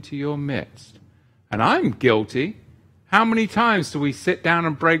him into your midst. And I'm guilty. How many times do we sit down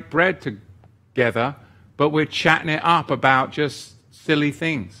and break bread together, but we're chatting it up about just silly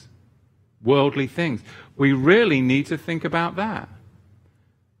things, worldly things? We really need to think about that.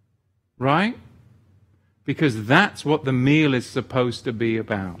 Right? Because that's what the meal is supposed to be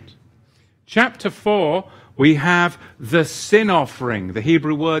about. Chapter 4, we have the sin offering. The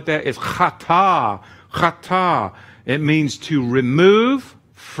Hebrew word there is chatah. Chatah. It means to remove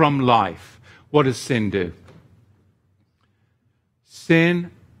from life. What does sin do? Sin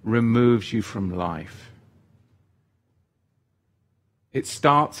removes you from life. It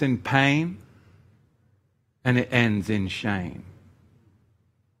starts in pain and it ends in shame.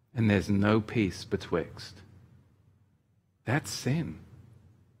 And there's no peace betwixt. That's sin.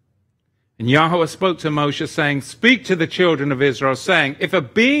 And Yahweh spoke to Moshe, saying, speak to the children of Israel, saying, if a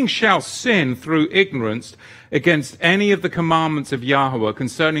being shall sin through ignorance against any of the commandments of Yahweh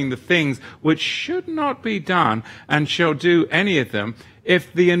concerning the things which should not be done, and shall do any of them,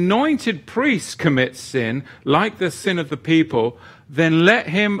 if the anointed priest commits sin, like the sin of the people, then let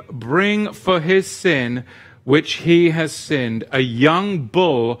him bring for his sin which he has sinned a young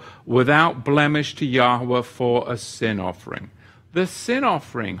bull without blemish to Yahweh for a sin offering. The sin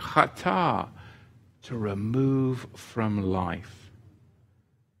offering, chatah, to remove from life.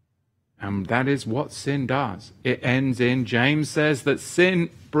 And that is what sin does. It ends in, James says that sin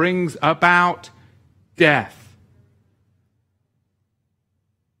brings about death.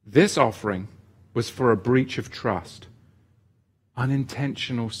 This offering was for a breach of trust,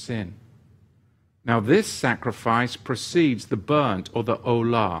 unintentional sin. Now this sacrifice precedes the burnt or the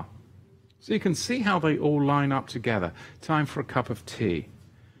olah. So you can see how they all line up together. Time for a cup of tea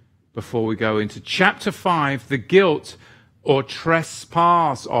before we go into chapter 5, the guilt or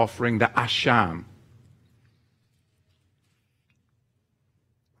trespass offering, the asham.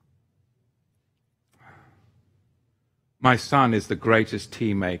 My son is the greatest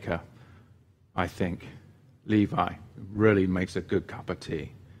tea maker, I think. Levi really makes a good cup of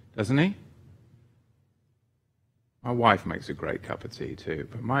tea, doesn't he? My wife makes a great cup of tea too,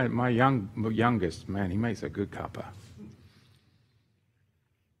 but my youngest, man, he makes a good cuppa.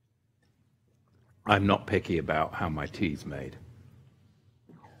 I'm not picky about how my tea's made.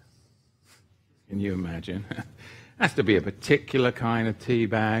 Can you imagine? Has to be a particular kind of tea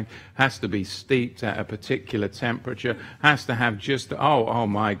bag, has to be steeped at a particular temperature, has to have just, oh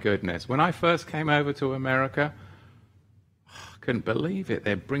my goodness. When I first came over to America, I couldn't believe it.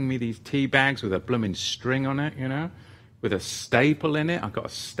 They'd bring me these tea bags with a blooming string on it, you know, with a staple in it. I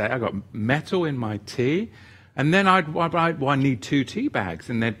got metal in my tea. And then I need 2 tea bags.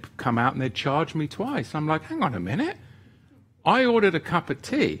 And they'd come out and they'd charge me twice. I'm like, hang on a minute. I ordered a cup of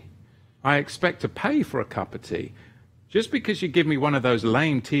tea. I expect to pay for a cup of tea. Just because you give me one of those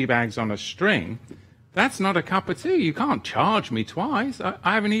lame tea bags on a string, that's not a cup of tea. You can't charge me twice. I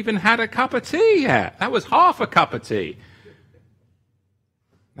haven't even had a cup of tea yet. That was half a cup of tea.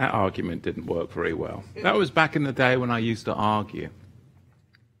 That argument didn't work very well. That was back in the day when I used to argue.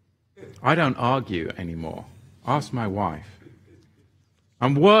 I don't argue anymore. Ask my wife.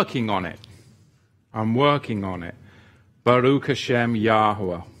 I'm working on it. I'm working on it. Baruch Hashem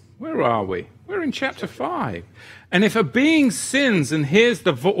Yahweh. Where are we? We're in chapter 5. And if a being sins and hears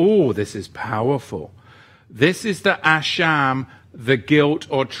the this is powerful. This is the asham, the guilt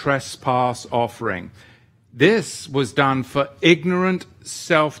or trespass offering. This was done for ignorant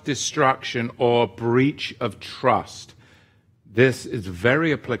self-destruction or breach of trust. This is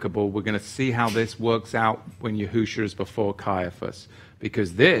very applicable. We're going to see how this works out when Yahushua is before Caiaphas,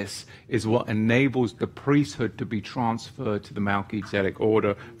 because this is what enables the priesthood to be transferred to the Melchizedek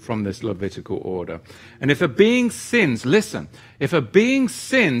order from this Levitical order. And if a being sins, listen, if a being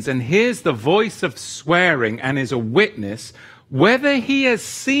sins and hears the voice of swearing and is a witness, whether he has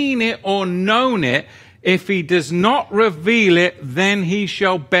seen it or known it, if he does not reveal it, then he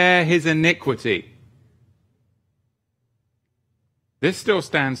shall bear his iniquity. This still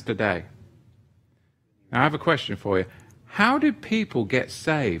stands today. Now, I have a question for you. How did people get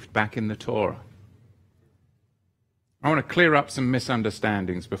saved back in the Torah? I want to clear up some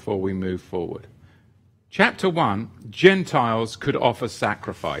misunderstandings before we move forward. Chapter 1, Gentiles could offer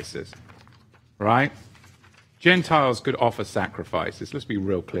sacrifices, right? Gentiles could offer sacrifices. Let's be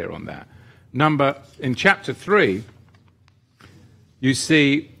real clear on that. In chapter 3, you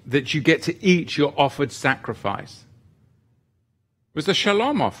see that you get to eat your offered sacrifice. It was a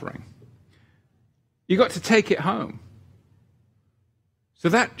shalom offering. You got to take it home. So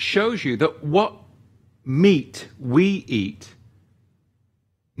that shows you that what meat we eat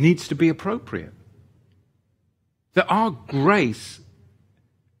needs to be appropriate. That our grace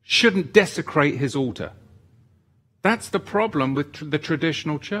shouldn't desecrate his altar. That's the problem with the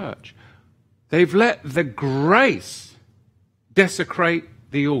traditional church. They've let the grace desecrate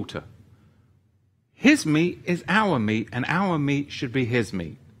the altar. His meat is our meat, and our meat should be his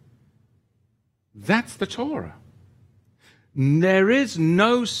meat. That's the Torah. There is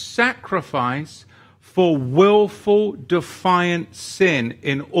no sacrifice for willful, defiant sin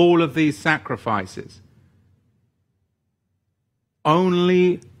in all of these sacrifices.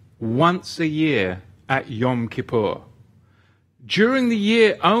 Only once a year at Yom Kippur. During the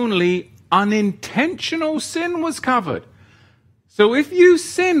year, only unintentional sin was covered. So if you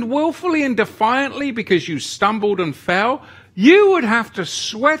sinned willfully and defiantly because you stumbled and fell, you would have to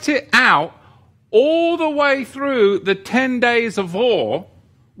sweat it out all the way through the 10 days of awe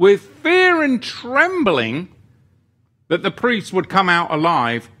with fear and trembling that the priest would come out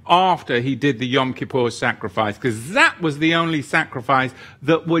alive after he did the Yom Kippur sacrifice, because that was the only sacrifice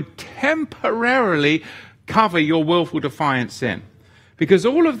that would temporarily cover your willful defiant sin. Because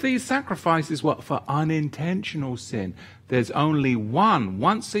all of these sacrifices were for unintentional sin. There's only one,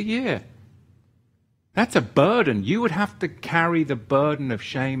 once a year. That's a burden. You would have to carry the burden of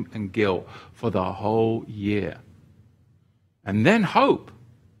shame and guilt for the whole year. And then hope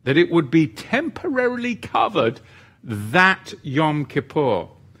that it would be temporarily covered that Yom Kippur.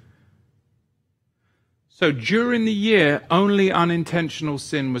 So during the year, only unintentional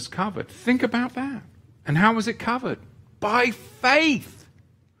sin was covered. Think about that. And how was it covered? By faith.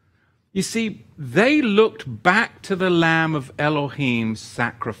 You see, they looked back to the Lamb of Elohim's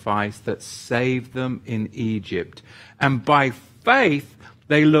sacrifice that saved them in Egypt. And by faith,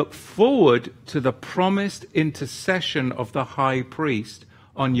 they looked forward to the promised intercession of the high priest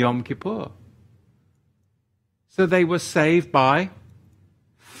on Yom Kippur. So they were saved by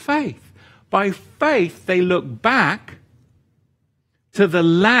faith. By faith, they looked back to the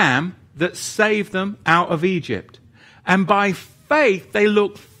Lamb that saved them out of Egypt. And by faith, they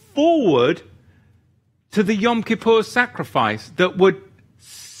looked forward to the Yom Kippur sacrifice that would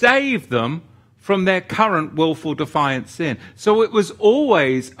save them from their current willful defiant sin. So it was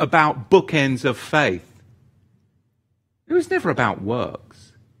always about bookends of faith. It was never about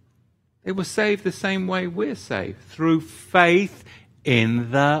works. They were saved the same way we're saved, through faith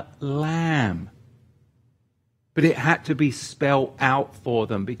in the Lamb. But it had to be spelled out for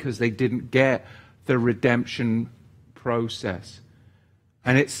them because they didn't get the redemption process.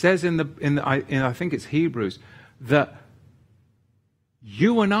 And it says in I think it's Hebrews, that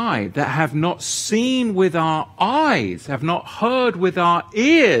you and I that have not seen with our eyes, have not heard with our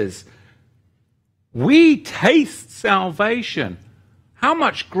ears, we taste salvation. How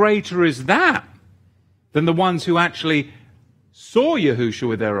much greater is that than the ones who actually saw Yahushua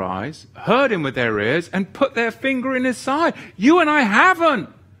with their eyes, heard him with their ears, and put their finger in his side? You and I haven't.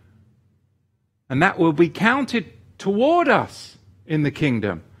 And that will be counted toward us in the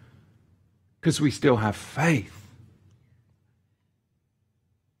kingdom because we still have faith.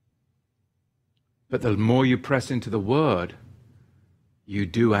 But the more you press into the Word, you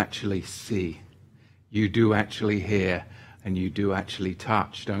do actually see, you do actually hear, and you do actually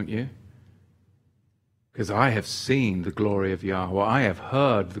touch, don't you? Because I have seen the glory of Yahweh, I have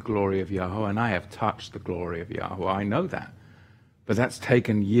heard the glory of Yahweh, and I have touched the glory of Yahweh. I know that. But that's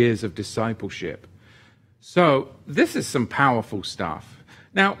taken years of discipleship. So this is some powerful stuff.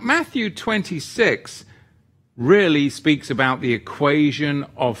 Now, Matthew 26 really speaks about the equation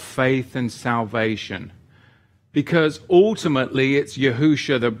of faith and salvation. Because ultimately it's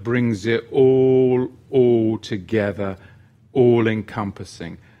Yahusha that brings it all together, all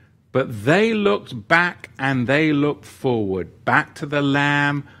encompassing. But they looked back and they looked forward, back to the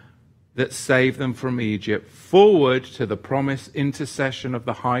Lamb that saved them from Egypt, forward to the promised intercession of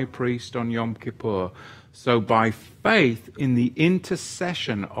the high priest on Yom Kippur. So by faith in the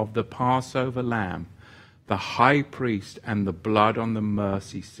intercession of the Passover Lamb, the high priest and the blood on the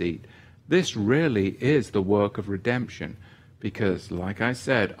mercy seat, this really is the work of redemption. Because, like I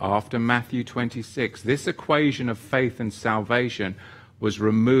said, after Matthew 26, this equation of faith and salvation was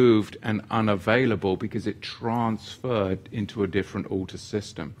removed and unavailable because it transferred into a different altar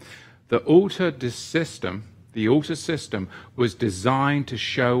system. The altar system was designed to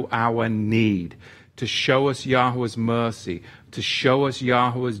show our need, to show us Yahweh's mercy, to show us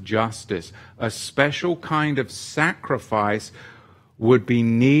Yahweh's justice. A special kind of sacrifice would be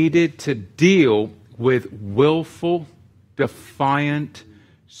needed to deal with willful, defiant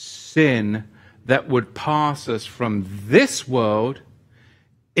sin that would pass us from this world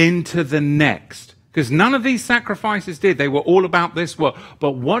into the next. Because none of these sacrifices did. They were all about this world.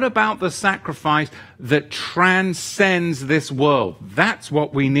 But what about the sacrifice that transcends this world? That's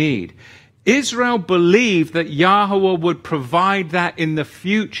what we need. Israel believed that Yahweh would provide that in the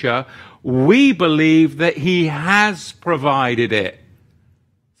future. We believe that he has provided it.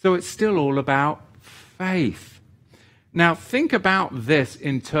 So it's still all about faith. Now think about this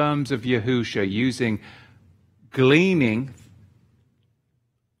in terms of Yahusha using gleaning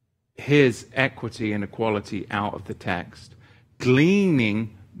his equity and equality out of the text,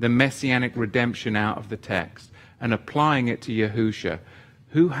 gleaning the messianic redemption out of the text, and applying it to Yahusha.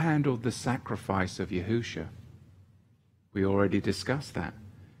 Who handled the sacrifice of Yahusha? We already discussed that.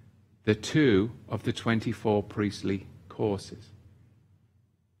 The 2 of the 24 priestly courses.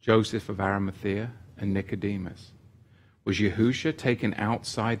 Joseph of Arimathea and Nicodemus. Was Yahusha taken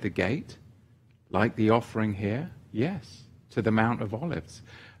outside the gate, like the offering here? Yes, to the Mount of Olives.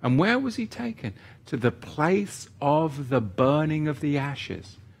 And where was he taken? To the place of the burning of the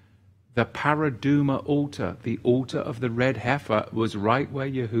ashes. The paraduma altar, the altar of the red heifer, was right where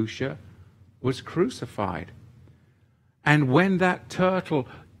Yahusha was crucified. And when that turtle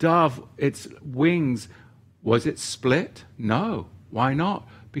dove, its wings, was it split? No. Why not?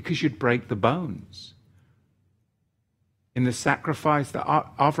 Because you'd break the bones. In the sacrifice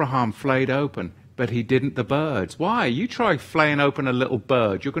that Abraham flayed open, but he didn't the birds. Why? You try flaying open a little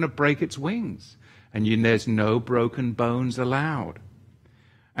bird, you're going to break its wings. And there's no broken bones allowed.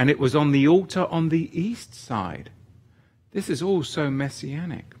 And it was on the altar on the east side. This is also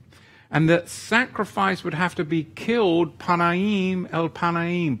messianic. And the sacrifice would have to be killed Panaim el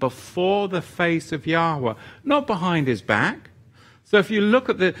Panaim, before the face of Yahweh, not behind his back. So if you look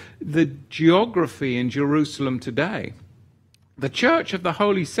at the geography in Jerusalem today, the Church of the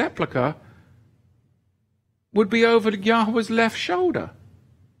Holy Sepulchre would be over Yahweh's left shoulder.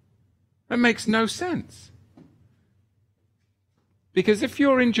 That makes no sense. Because if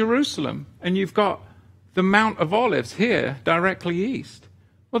you're in Jerusalem and you've got the Mount of Olives here, directly east,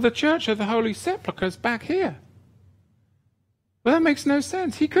 well, the Church of the Holy Sepulchre is back here. Well, that makes no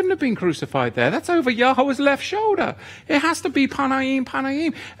sense. He couldn't have been crucified there. That's over Yahweh's left shoulder. It has to be Panaim,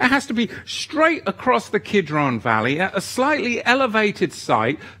 Panaim. It has to be straight across the Kidron Valley at a slightly elevated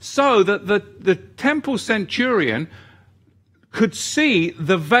site so that the temple centurion could see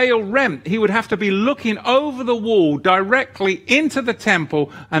the veil rent. He would have to be looking over the wall directly into the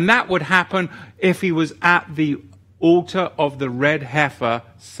temple, and that would happen if he was at the altar of the red heifer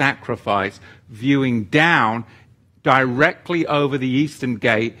sacrifice, viewing down directly over the eastern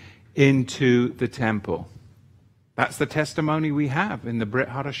gate into the temple. That's the testimony we have in the Brit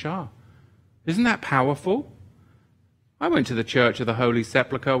Hadashah. Isn't that powerful? I went to the Church of the Holy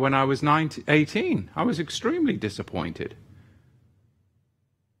Sepulchre when I was 18. I was extremely disappointed.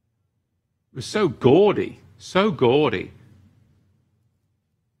 It was so gaudy, so gaudy.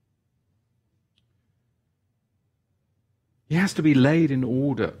 He has to be laid in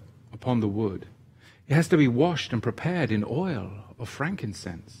order upon the wood. It has to be washed and prepared in oil of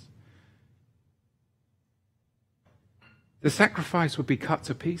frankincense. The sacrifice would be cut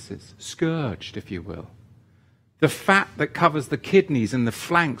to pieces, scourged, if you will. The fat that covers the kidneys and the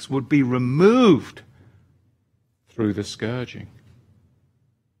flanks would be removed through the scourging.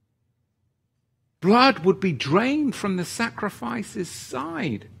 Blood would be drained from the sacrifice's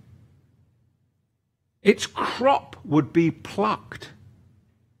side. Its crop would be plucked.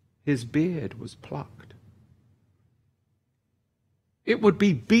 His beard was plucked. It would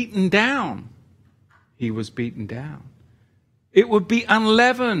be beaten down. He was beaten down. It would be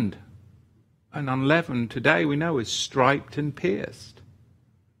unleavened. And unleavened today we know is striped and pierced.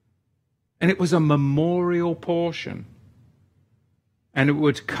 And it was a memorial portion. And it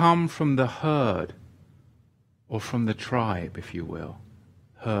would come from the herd, or from the tribe, if you will.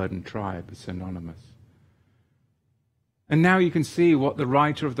 Herd and tribe are synonymous. And now you can see what the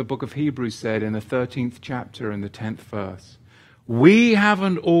writer of the book of Hebrews said in the 13th chapter and the 10th verse. We have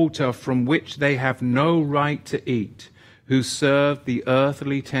an altar from which they have no right to eat, who serve the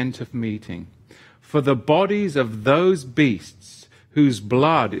earthly tent of meeting. For the bodies of those beasts whose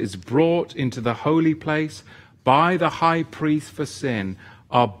blood is brought into the holy place by the high priest for sin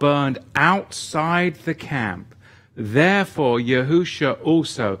are burned outside the camp. Therefore Yahusha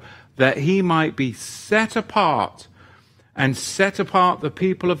also, that he might be set apart and set apart the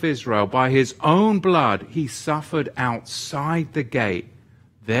people of Israel by his own blood, he suffered outside the gate.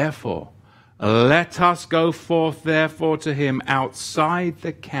 Therefore, let us go forth therefore to him outside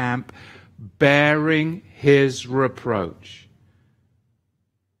the camp, bearing his reproach.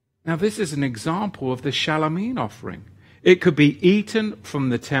 Now this is an example of the Shalamim offering. It could be eaten from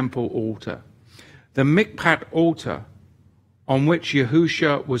the temple altar. The mikpat altar on which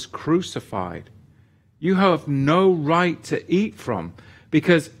Yahusha was crucified, you have no right to eat from,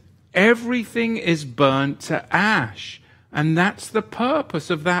 because everything is burnt to ash. And that's the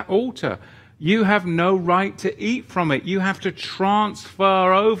purpose of that altar. You have no right to eat from it. You have to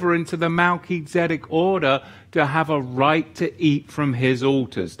transfer over into the Melchizedek order to have a right to eat from his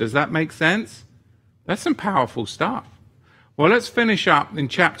altars. Does that make sense? That's some powerful stuff. Well, let's finish up in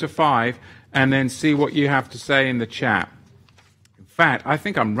chapter 5 and then see what you have to say in the chat. In fact, I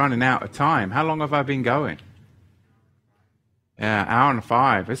think I'm running out of time. How long have I been going? Yeah, hour and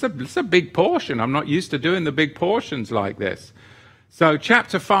 5. It's a big portion. I'm not used to doing the big portions like this. So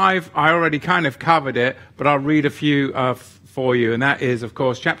chapter 5, I already kind of covered it, but I'll read a few for you. And that is, of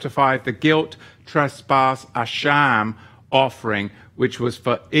course, chapter 5, the guilt, trespass, asham offering, which was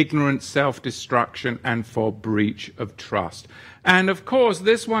for ignorant self-destruction and for breach of trust. And, of course,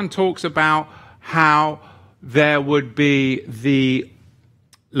 this one talks about how there would be the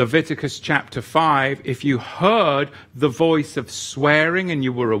Leviticus chapter 5, if you heard the voice of swearing and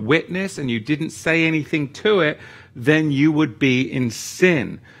you were a witness and you didn't say anything to it, then you would be in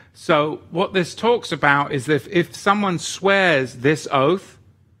sin. So what this talks about is that if someone swears this oath,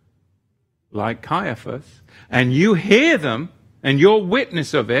 like Caiaphas, and you hear them, and you're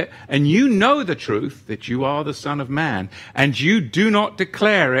witness of it, and you know the truth, that you are the Son of Man, and you do not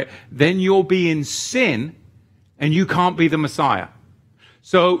declare it, then you'll be in sin, and you can't be the Messiah.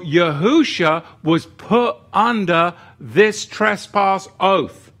 So Yahusha was put under this trespass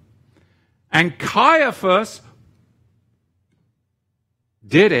oath. And Caiaphas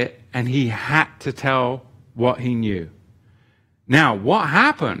did it, and he had to tell what he knew. Now, what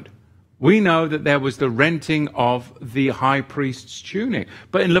happened? We know that there was the renting of the high priest's tunic.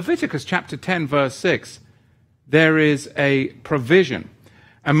 But in Leviticus chapter 10, verse 6, there is a provision.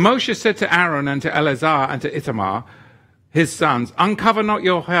 And Moshe said to Aaron and to Eleazar and to Ithamar, his sons, uncover not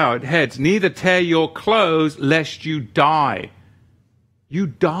your heads, neither tear your clothes, lest you die. You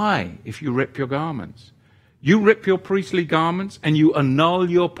die if you rip your garments. You rip your priestly garments and you annul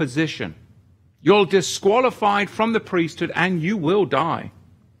your position. You're disqualified from the priesthood and you will die.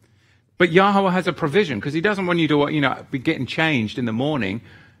 But Yahweh has a provision, because he doesn't want you to, be getting changed in the morning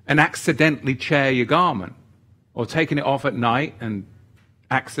and accidentally tear your garment, or taking it off at night and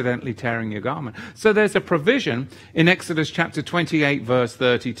accidentally tearing your garment. So there's a provision in Exodus chapter 28, verse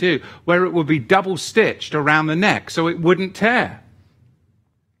 32, where it would be double stitched around the neck so it wouldn't tear.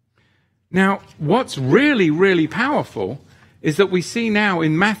 Now, what's really, really powerful is that we see now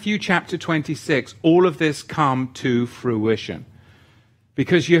in Matthew chapter 26, all of this come to fruition.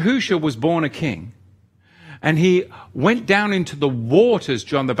 Because Yahusha was born a king, and he went down into the waters,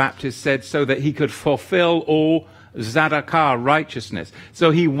 John the Baptist said, so that he could fulfill all Zadakah, righteousness.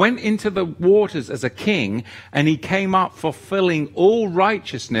 So he went into the waters as a king, and he came up fulfilling all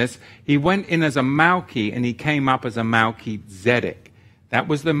righteousness. He went in as a Malchi, and he came up as a Melchizedek. That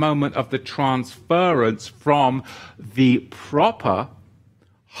was the moment of the transference from the proper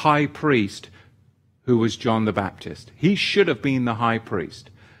high priest, who was John the Baptist. He should have been the high priest.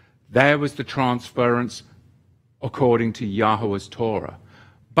 There was the transference according to Yahweh's Torah.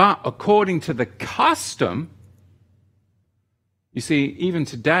 But according to the custom, You see, even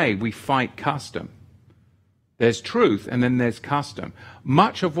today we fight custom. There's truth and then there's custom.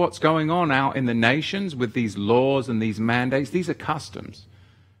 Much of what's going on out in the nations with these laws and these mandates, these are customs.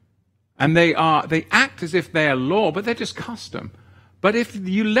 And they act as if they're law, but they're just custom. But if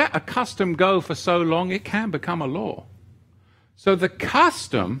you let a custom go for so long, it can become a law. So the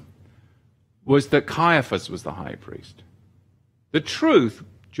custom was that Caiaphas was the high priest. The truth,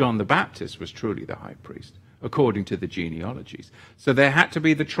 John the Baptist was truly the high priest, according to the genealogies. So there had to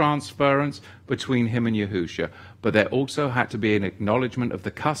be the transference between him and Yahusha, but there also had to be an acknowledgement of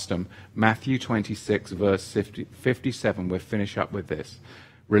the custom. Matthew 26, verse 57, we'll finish up with this,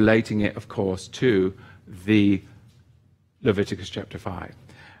 relating it, of course, to the Leviticus chapter 5.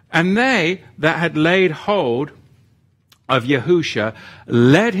 And they that had laid hold of Yahusha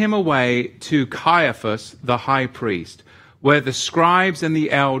led him away to Caiaphas the high priest, where the scribes and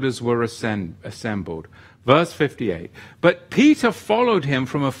the elders were assembled. Verse 58. But Peter followed him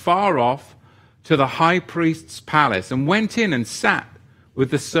from afar off to the high priest's palace and went in and sat with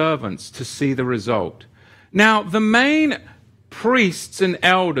the servants to see the result. Now the main priests and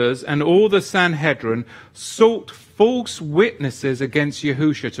elders and all the Sanhedrin sought false witnesses against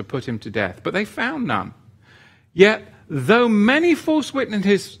Yahusha to put him to death, but they found none. Yet, though many false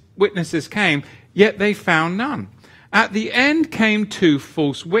witnesses came, yet they found none. At the end came 2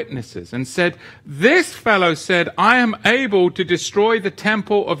 false witnesses and said, "This fellow said, I am able to destroy the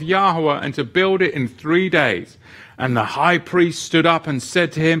temple of Yahweh and to build it in 3 days. And the high priest stood up and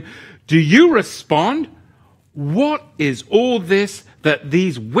said to him, do you respond? What is all this that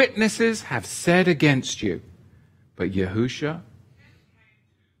these witnesses have said against you? But Yahusha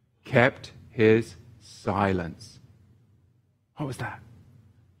kept his silence." What was that?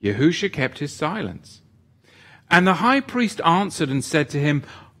 Yahusha kept his silence. And the high priest answered and said to him,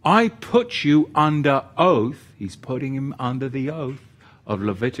 I put you under oath. He's putting him under the oath of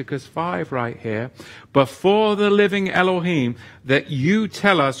Leviticus 5 right here. Before the living Elohim, that you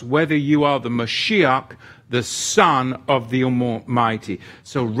tell us whether you are the Mashiach, the Son of the Almighty.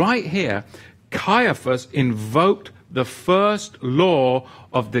 So right here, Caiaphas invoked the first law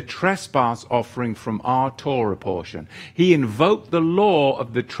of the trespass offering from our Torah portion. He invoked the law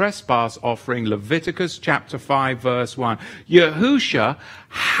of the trespass offering, Leviticus chapter 5, verse 1. Yahusha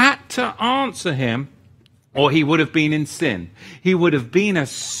had to answer him, or he would have been in sin. He would have been a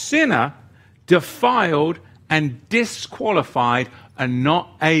sinner, defiled and disqualified, and not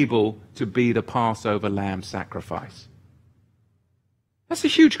able to be the Passover lamb sacrifice. That's a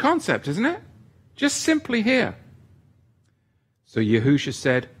huge concept, isn't it? Just simply here. So Yahusha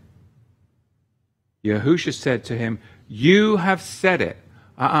said to him, you have said it.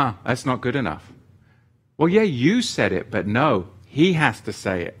 That's not good enough. Well, yeah, you said it, but no, he has to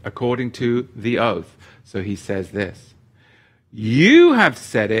say it according to the oath. So he says this, you have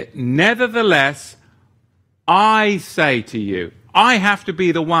said it, nevertheless, I say to you. I have to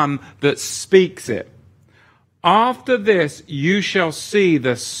be the one that speaks it. After this, you shall see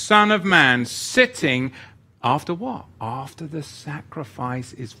the Son of Man sitting. After what? After the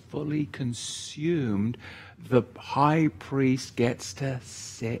sacrifice is fully consumed, the high priest gets to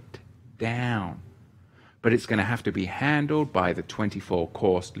sit down. But it's going to have to be handled by the 24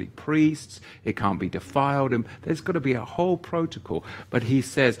 costly priests. It can't be defiled. And there's got to be a whole protocol. But he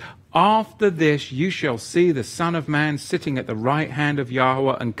says, after this you shall see the Son of Man sitting at the right hand of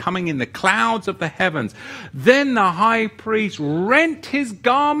Yahweh and coming in the clouds of the heavens. Then the high priest rent his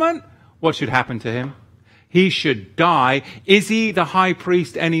garment. What should happen to him? He should die. Is he the high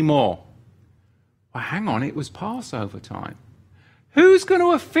priest anymore? Well, hang on, it was Passover time. Who's going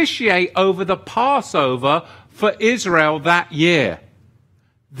to officiate over the Passover for Israel that year?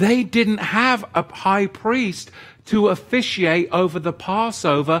 They didn't have a high priest to officiate over the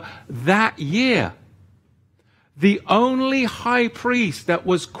Passover that year. The only high priest that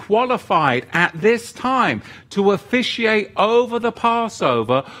was qualified at this time to officiate over the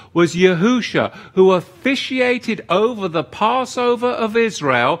Passover was Yahusha, who officiated over the Passover of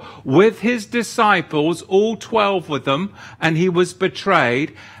Israel with his disciples, all 12 with them, and he was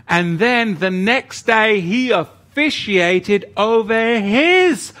betrayed. And then the next day he officiated over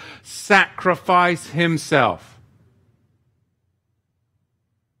his sacrifice himself.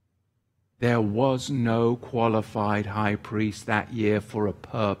 There was no qualified high priest that year for a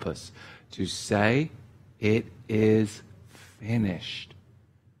purpose, to say it is finished.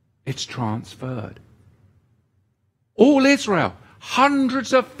 It's transferred. All Israel,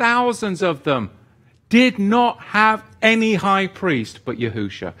 hundreds of thousands of them, did not have any high priest but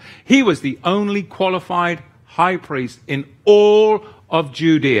Yahusha. He was the only qualified high priest in all of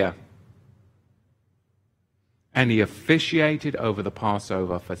Judea. And he officiated over the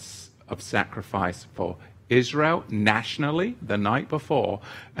Passover of sacrifice for Israel nationally the night before,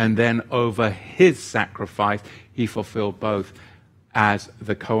 and then over his sacrifice he fulfilled both as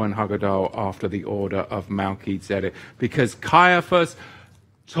the Kohen Hagadol after the order of Melchizedek. Because Caiaphas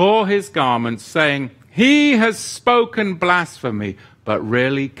tore his garments, saying, "He has spoken blasphemy." But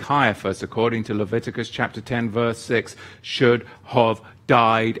really, Caiaphas, according to Leviticus chapter 10, verse 6, should have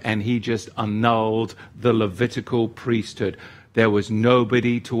died, and he just annulled the Levitical priesthood. There was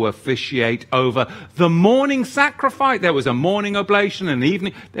nobody to officiate over the morning sacrifice. There was a morning oblation and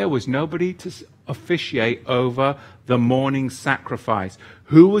evening. There was nobody to officiate over the morning sacrifice.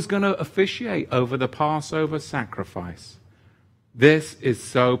 Who was going to officiate over the Passover sacrifice? This is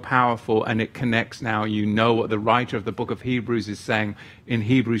so powerful, and it connects now. You know what the writer of the book of Hebrews is saying in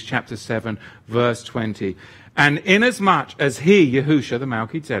Hebrews chapter 7, verse 20. And inasmuch as he, Yahusha, the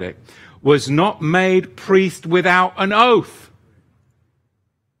Melchizedek, was not made priest without an oath.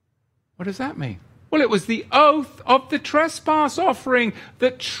 What does that mean? Well, it was the oath of the trespass offering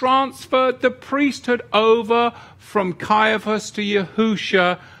that transferred the priesthood over from Caiaphas to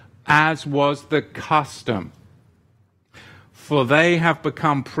Yahusha, as was the custom. For they have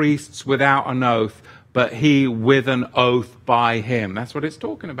become priests without an oath, but he with an oath by him. That's what it's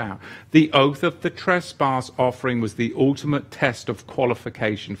talking about. The oath of the trespass offering was the ultimate test of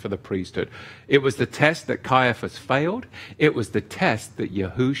qualification for the priesthood. It was the test that Caiaphas failed. It was the test that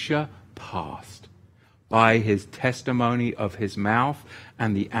Yahusha passed by his testimony of his mouth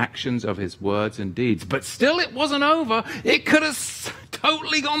and the actions of his words and deeds. But still, it wasn't over. It could have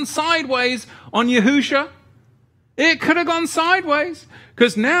totally gone sideways on Yahusha. It could have gone sideways,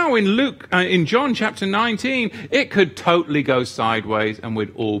 because now in John chapter 19, it could totally go sideways and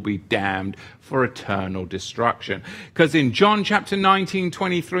we'd all be damned for eternal destruction. Because in John chapter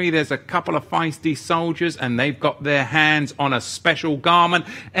 19:23, there's a couple of feisty soldiers and they've got their hands on a special garment.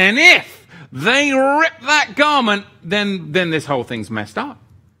 And if they rip that garment, then this whole thing's messed up.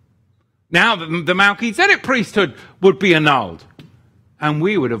 Now the Melchizedek priesthood would be annulled and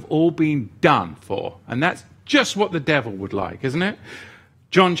we would have all been done for. And that's just what the devil would like, isn't it?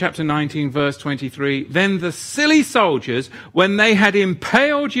 John chapter 19, verse 23. Then the silly soldiers, when they had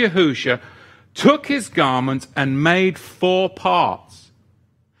impaled Yahusha, took his garments and made 4 parts,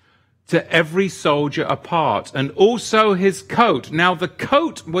 to every soldier a part, and also his coat. Now the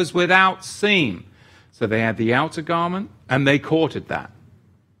coat was without seam. So they had the outer garment, and they courted that.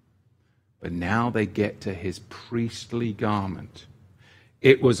 But now they get to his priestly garment.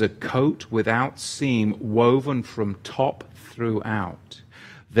 It was a coat without seam, woven from top throughout.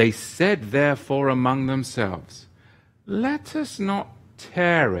 They said, therefore, among themselves, let us not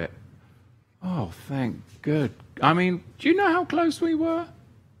tear it. Oh, thank good. I mean, do you know how close we were?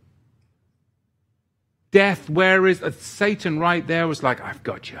 Death, where is Satan right there was like, I've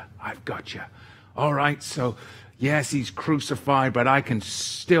got you. I've got you. All right, so yes, he's crucified, but I can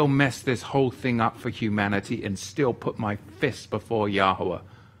still mess this whole thing up for humanity and still put my fist before Yahweh.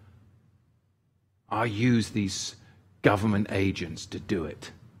 I'll use these government agents to do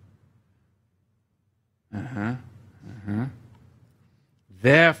it.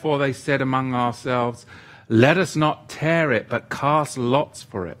 Therefore they said among ourselves, let us not tear it, but cast lots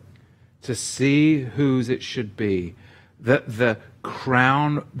for it, to see whose it should be, that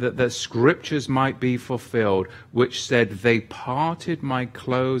the scriptures might be fulfilled, which said, they parted my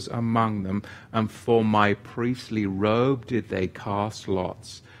clothes among them, and for my priestly robe did they cast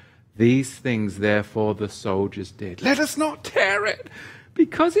lots. These things, therefore, the soldiers did. Let us not tear it,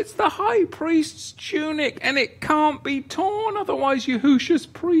 because it's the high priest's tunic, and it can't be torn, otherwise Yahusha's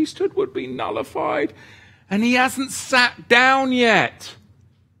priesthood would be nullified. And he hasn't sat down yet.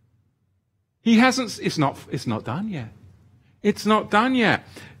 It's not done yet. It's not done yet.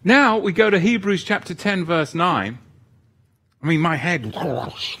 Now we go to Hebrews chapter 10, verse 9. I mean, my head.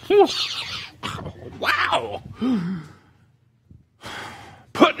 Wow.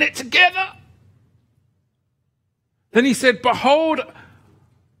 Putting it together. Then he said, behold,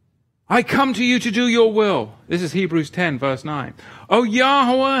 I come to you to do your will. This is Hebrews 10, verse 9. Oh,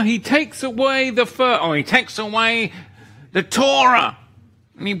 Yahweh, he takes away he takes away the Torah.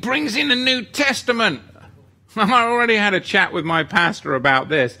 And he brings in the New Testament. I already had a chat with my pastor about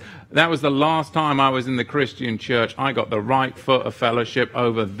this. That was the last time I was in the Christian church. I got the right foot of fellowship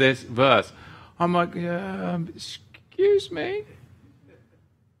over this verse. I'm like, excuse me?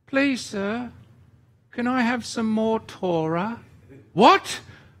 Please, sir, can I have some more Torah? What?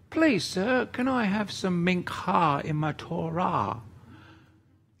 Please, sir, can I have some mincha in my Torah?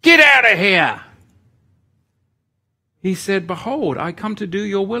 Get out of here! He said, behold, I come to do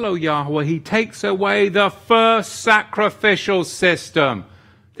your will, O Yahweh. He takes away the first sacrificial system.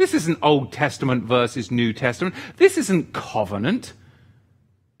 This isn't Old Testament versus New Testament. This isn't covenant.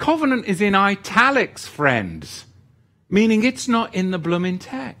 Covenant is in italics, friends, meaning it's not in the blooming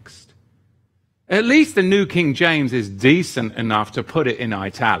text. At least the New King James is decent enough to put it in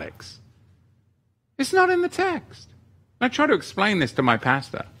italics. It's not in the text. I try to explain this to my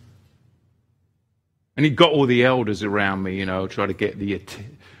pastor. And he got all the elders around me, try to get the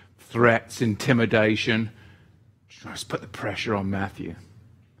threats, intimidation. Try to put the pressure on Matthew.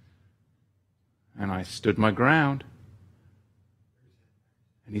 And I stood my ground.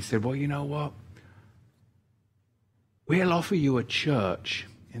 And he said, well, you know what? We'll offer you a church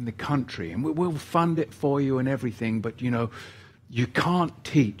in the country, and we'll fund it for you and everything, but, you can't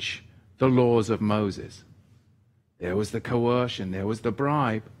teach the laws of Moses. There was the coercion, there was the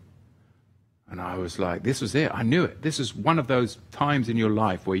bribe. And I was like, this was it. I knew it. This is one of those times in your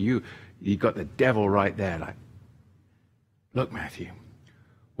life where you got the devil right there. Like, look, Matthew,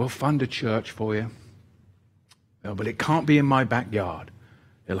 we'll fund a church for you, but it can't be in my backyard.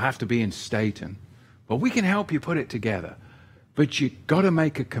 It'll have to be in Staten. But we can help you put it together. But you've got to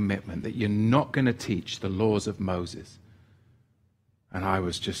make a commitment that you're not going to teach the laws of Moses. And I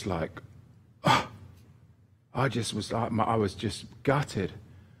was just like, oh, I was just gutted.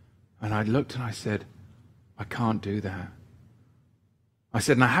 And I looked and I said, I can't do that. I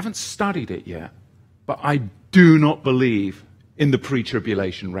said, and I haven't studied it yet, but I do not believe in the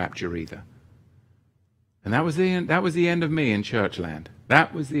pre-tribulation rapture either. And that was the end. That was the end of me in Churchland.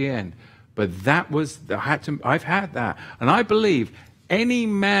 That was the end. But I've had that. And I believe any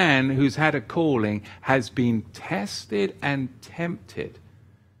man who's had a calling has been tested and tempted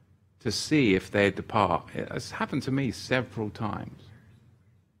to see if they depart. It's happened to me several times.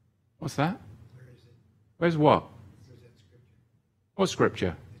 What's that? Where is it? Where's what? Where's that scripture? What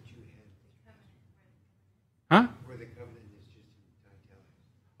scripture? That you had. Huh? Where the covenant is just in italics.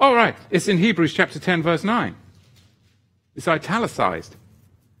 Oh, right. It's in Hebrews chapter 10, verse 9. It's italicized.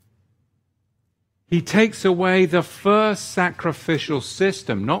 He takes away the first sacrificial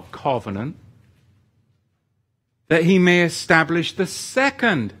system, not covenant, that he may establish the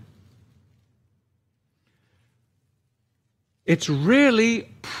second. It's really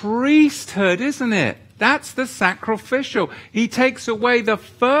priesthood, isn't it? That's the sacrificial. He takes away the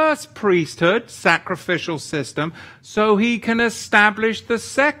first priesthood, sacrificial system, so he can establish the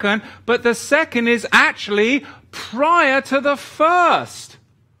second, but the second is actually prior to the first.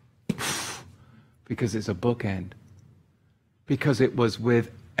 Because it's a bookend. Because it was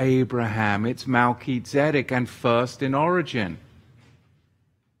with Abraham. It's Melchizedek and first in origin.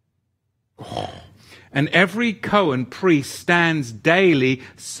 And every Cohen priest stands daily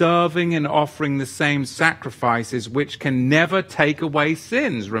serving and offering the same sacrifices which can never take away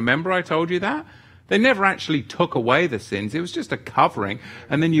sins. Remember I told you that? They never actually took away the sins. It was just a covering.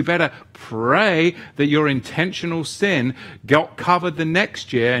 And then you better pray that your intentional sin got covered the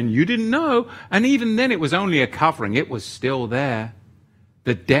next year and you didn't know. And even then it was only a covering. It was still there.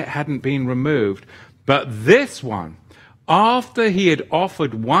 The debt hadn't been removed. But this one, after he had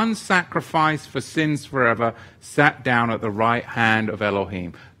offered one sacrifice for sins forever, sat down at the right hand of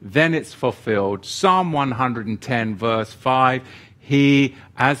Elohim. Then it's fulfilled. Psalm 110 verse 5. He,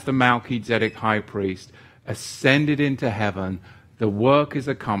 as the Melchizedek high priest, ascended into heaven. The work is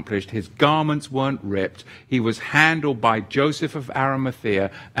accomplished. His garments weren't ripped. He was handled by Joseph of Arimathea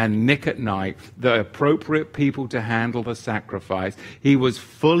and Nick at night, the appropriate people to handle the sacrifice. He was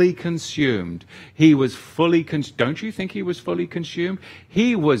fully consumed. He was fully Don't you think he was fully consumed?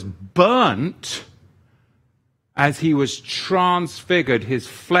 He was burnt as he was transfigured. His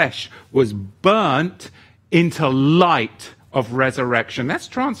flesh was burnt into light of resurrection. That's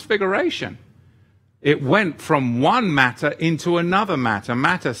transfiguration. It went from one matter into another matter.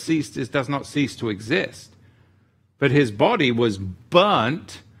 Matter does not cease to exist. But his body was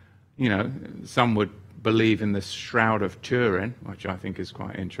burnt. Some would believe in the Shroud of Turin, which I think is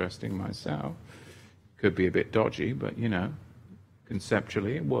quite interesting myself. Could be a bit dodgy, but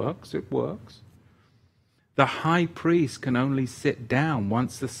conceptually it works. It works. The high priest can only sit down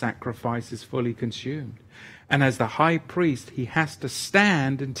once the sacrifice is fully consumed. And as the high priest, he has to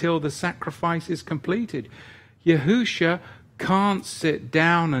stand until the sacrifice is completed. Yahusha can't sit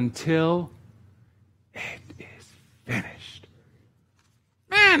down until it is finished.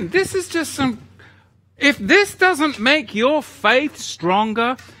 Man, this is just if this doesn't make your faith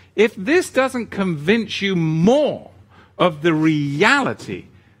stronger, if this doesn't convince you more of the reality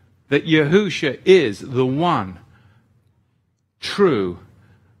that Yahusha is the one true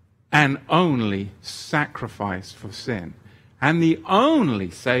and only sacrifice for sin, and the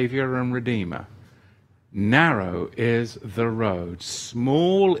only Savior and Redeemer. Narrow is the road,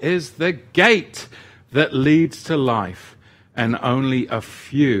 small is the gate that leads to life, and only a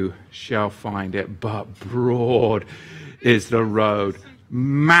few shall find it. But broad is the road,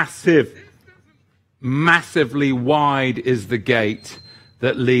 massively wide is the gate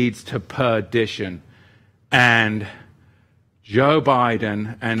that leads to perdition. And Joe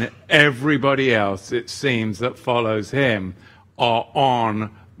Biden and everybody else, it seems, that follows him are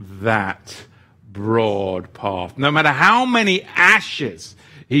on that broad path. No matter how many ashes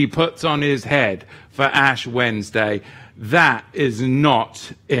he puts on his head for Ash Wednesday, that is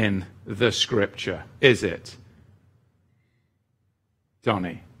not in the scripture, is it?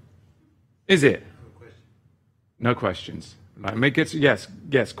 Donnie, is it? No questions. Let me get yes.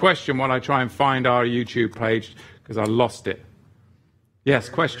 Question while I try and find our YouTube page because I lost it. Yes,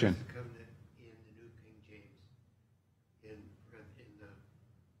 question. Where's the covenant in the New King James?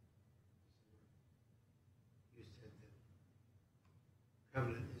 You said that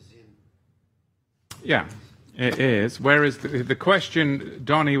covenant is in. Yeah, it is. Where is the question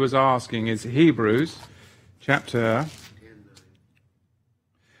Donnie was asking is Hebrews chapter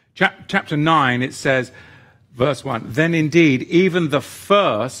 9. It says, verse 1, then indeed even the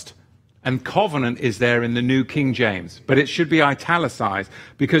first, and covenant is there in the New King James, but it should be italicized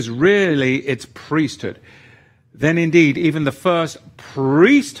because really it's priesthood. Then indeed even the first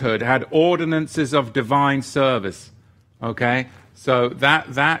priesthood had ordinances of divine service. Okay, so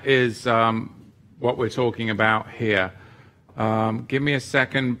that is what we're talking about here. Give me a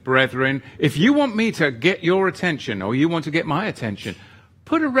second, brethren. If you want me to get your attention or you want to get my attention,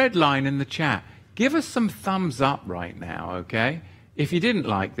 put a red line in the chat. Give us some thumbs up right now, okay? If you didn't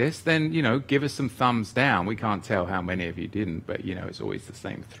like this, then, give us some thumbs down. We can't tell how many of you didn't, but, it's always the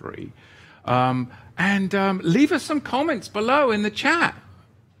same 3. And leave us some comments below in the chat,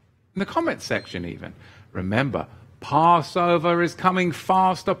 in the comment section even. Remember, Passover is coming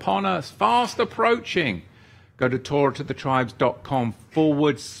fast upon us, fast approaching. Go to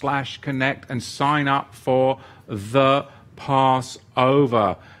TorahToTheTribes.com/connect and sign up for the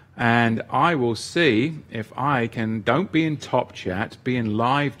Passover. And I will see if I can, don't be in top chat, be in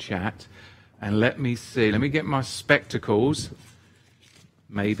live chat. And let me see, let me get my spectacles.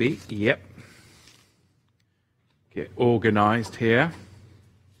 Maybe, yep. Get organized here.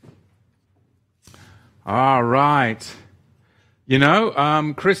 All right.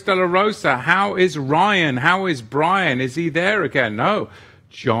 Chris De La Rosa, how is Ryan? How is Brian? Is he there again? No.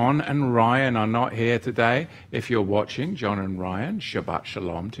 John and Ryan are not here today. If you're watching, John and Ryan, Shabbat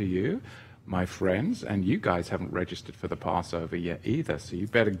Shalom to you, my friends. And you guys haven't registered for the Passover yet either, so you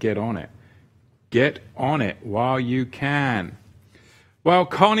better get on it. Get on it while you can. Well,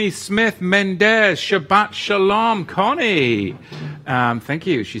 Connie Smith Mendez, Shabbat Shalom, Connie. Thank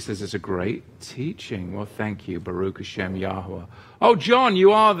you. She says it's a great teaching. Well, thank you, Baruch Hashem Yahweh. Oh, John,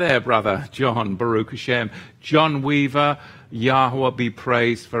 you are there, brother. John, Baruch Hashem. John Weaver, Yahweh be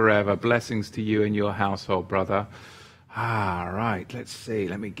praised forever. Blessings to you and your household, brother. All right, let's see.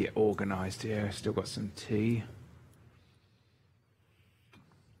 Let me get organized here. Still got some tea.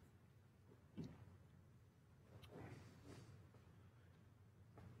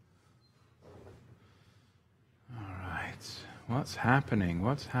 All right. What's happening?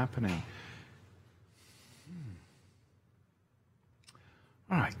 What's happening?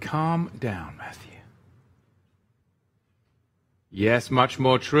 All right, calm down, Matthew. Yes, much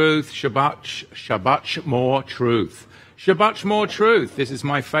more truth. Shabbat more truth. Shabbat more truth. This is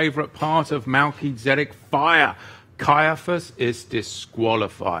my favorite part of Melchizedek fire. Caiaphas is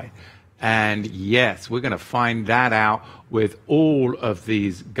disqualified. And yes, we're going to find that out with all of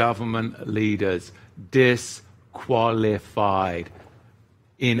these government leaders disqualified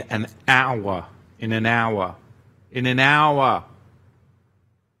in an hour. In an hour. In an hour.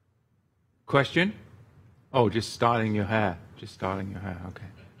 Question? Oh, just styling your hair. Just styling your hair, okay.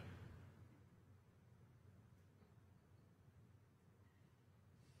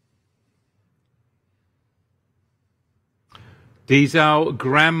 Diesel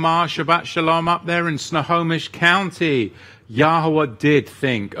Grandma Shabbat Shalom up there in Snohomish County. Yahweh did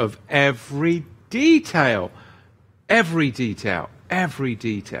think of every detail. Every detail. Every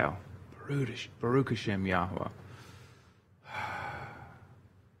detail. Baruch Hashem Yahweh.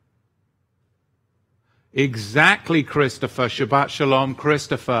 Exactly, Christopher. Shabbat Shalom,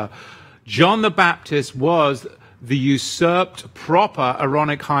 Christopher. John the Baptist was the usurped proper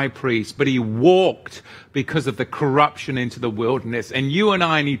Aaronic high priest, but he walked because of the corruption into the wilderness. And you and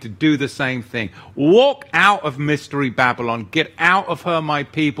I need to do the same thing. Walk out of Mystery Babylon. Get out of her, my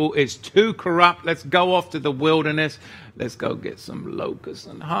people. It's too corrupt. Let's go off to the wilderness. Let's go get some locusts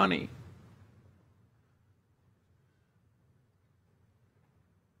and honey.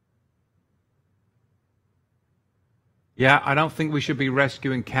 Yeah, I don't think we should be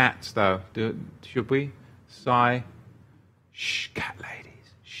rescuing cats, though. Should we? Sigh. Shh, cat ladies.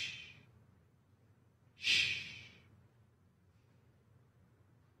 Shh. Shh.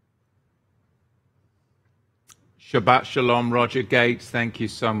 Shabbat Shalom, Roger Gates. Thank you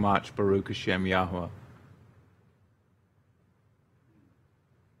so much, Baruch Hashem Yahweh.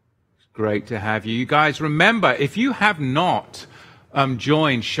 It's great to have you. You guys, remember, if you have not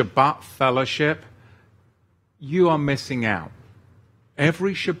joined Shabbat Fellowship, you are missing out.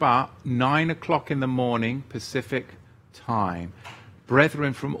 Every Shabbat, 9 o'clock in the morning, Pacific time,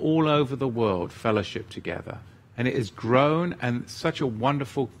 brethren from all over the world fellowship together. And it has grown, and such a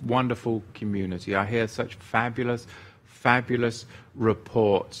wonderful, wonderful community. I hear such fabulous, fabulous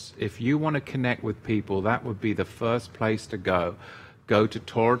reports. If you want to connect with people, that would be the first place to go. Go to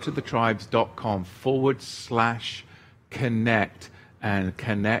TorahToTheTribes.com/connect. And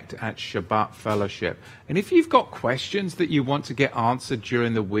connect at Shabbat Fellowship. And if you've got questions that you want to get answered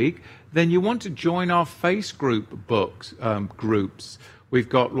during the week, then you want to join our Face Group groups. We've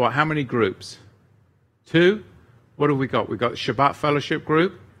got, what, how many groups? 2? What have we got? We've got the Shabbat Fellowship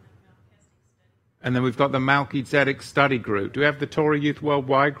group. And then we've got the Melchizedek Study group. Do we have the Torah Youth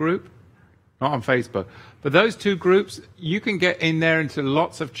Worldwide group? Not on Facebook. But those 2 groups, you can get in there into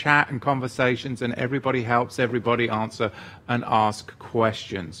lots of chat and conversations, and everybody helps everybody answer and ask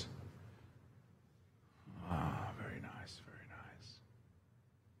questions. Ah, very nice, very nice.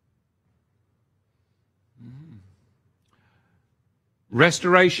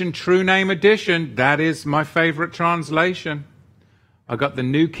 Restoration True Name Edition, that is my favorite translation. I got the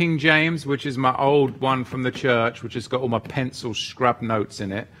New King James, which is my old one from the church, which has got all my pencil scrub notes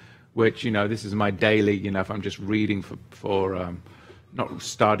in it. Which, you know, this is my daily, you know, if I'm just reading for not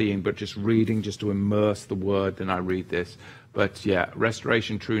studying, but just reading, just to immerse the word, then I read this. But yeah,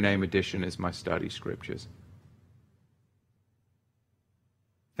 Restoration True Name Edition is my study scriptures.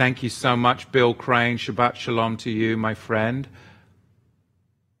 Thank you so much, Bill Crane. Shabbat Shalom to you, my friend.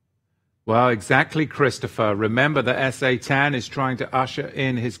 Well, exactly, Christopher. Remember that Satan is trying to usher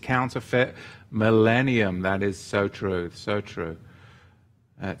in his counterfeit millennium. That is so true, so true.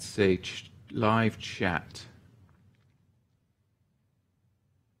 Let's see, live chat.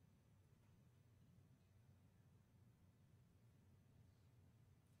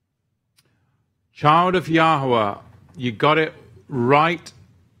 Child of Yahweh, you got it right,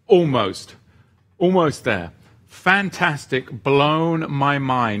 almost there. Fantastic, blown my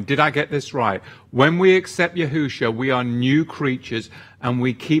mind. Did I get this right? When we accept Yahusha, we are new creatures and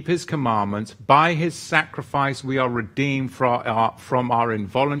we keep his commandments. By his sacrifice, we are redeemed from our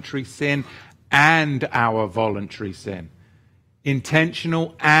involuntary sin and our voluntary sin.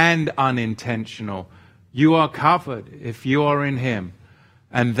 Intentional and unintentional. You are covered if you are in him.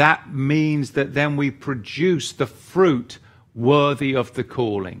 And that means that then we produce the fruit worthy of the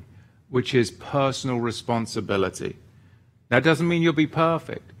calling, which is personal responsibility. That doesn't mean you'll be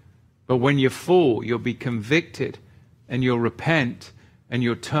perfect, but when you fall, you'll be convicted and you'll repent and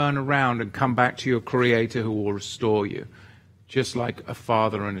you'll turn around and come back to your Creator who will restore you, just like a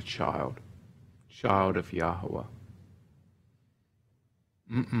father and a child of Yahweh.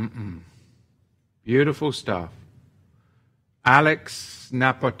 Beautiful stuff. Alex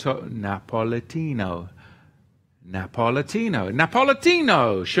Napolitano.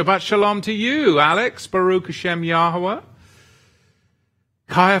 Shabbat Shalom to you, Alex. Baruch Hashem Yahweh.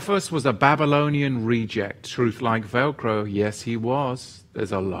 Caiaphas was a Babylonian reject. Truth like Velcro. Yes, he was.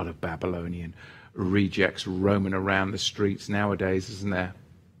 There's a lot of Babylonian rejects roaming around the streets nowadays, isn't there?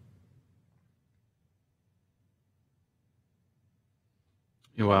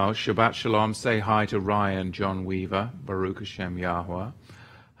 Well, Shabbat Shalom. Say hi to Ryan, John Weaver. Baruch Hashem Yahweh.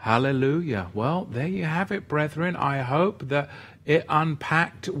 Hallelujah. Well, there you have it, brethren. I hope that it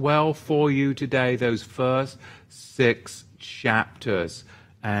unpacked well for you today, those first 6 chapters.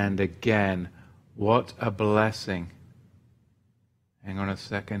 And again, what a blessing. Hang on a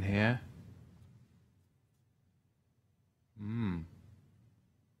second here.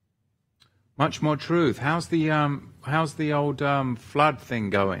 Much more truth. How's the old flood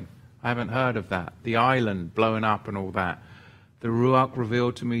thing going? I haven't heard of that. The island blowing up and all that. The Ruach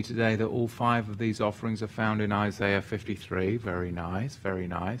revealed to me today that all 5 of these offerings are found in Isaiah 53. Very nice, very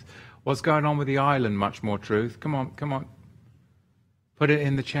nice. What's going on with the island, Much More Truth? Come on, come on. Put it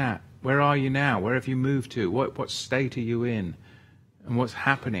in the chat. Where are you now? Where have you moved to? What state are you in? And what's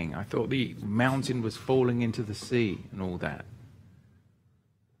happening? I thought the mountain was falling into the sea and all that.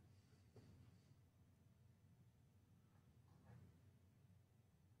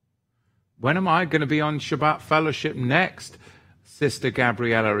 When am I going to be on Shabbat Fellowship next? Sister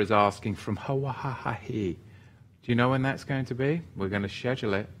Gabriella is asking from Hawaii. Do you know when that's going to be? We're going to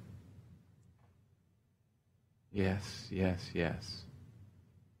schedule it. Yes, yes, yes.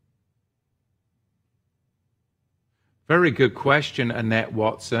 Very good question, Annette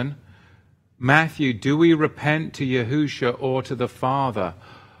Watson. Matthew, do we repent to Yahusha or to the Father?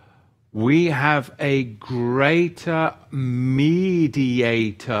 We have a greater mediator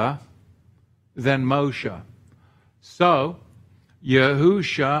than Moshe. So,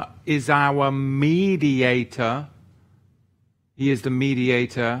 Yahusha is our mediator. He is the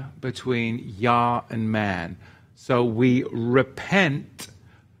mediator between Yah and man. So we repent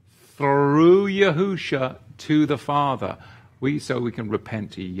through Yahusha to the Father. So we can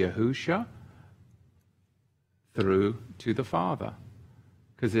repent to Yahusha through to the Father.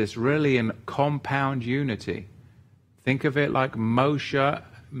 Because it's really a compound unity. Think of it like Moshe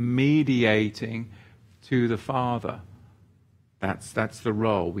mediating to the Father. That's the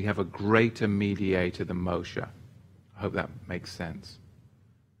role. We have a greater mediator than Moshe. I hope that makes sense.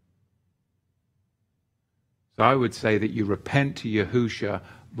 So I would say that you repent to Yahusha,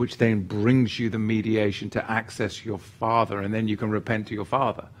 which then brings you the mediation to access your Father, and then you can repent to your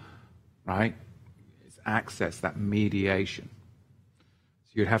Father, right? It's access, that mediation.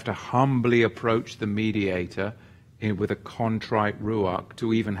 So you'd have to humbly approach the mediator with a contrite ruach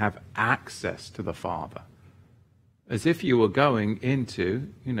to even have access to the Father. As if you were going into,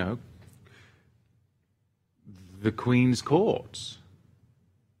 the Queen's courts.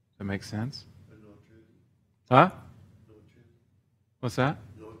 Does that make sense? Huh? What's that?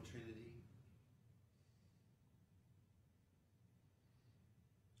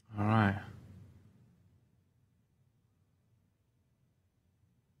 All right.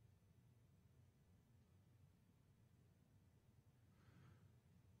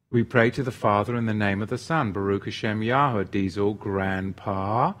 We pray to the Father in the name of the Son, Baruch Hashem Yahweh, Diesel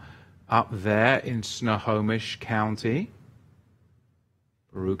Grandpa, up there in Snohomish County.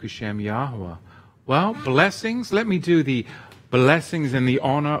 Baruch Hashem Yahweh. Well, blessings. Let me do the blessings in the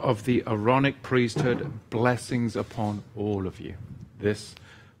honor of the Aaronic priesthood. Blessings upon all of you. This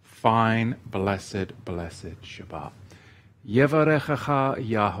fine, blessed Shabbat. Yevarechacha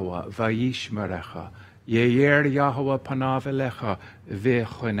Yahweh, vayishmerecha. Ye'er Yahweh panav elecha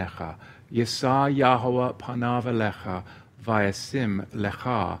v'chonecha. Yisa Yahweh panav elecha v'yasim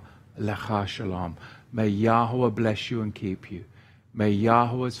lecha shalom. May Yahweh bless you and keep you. May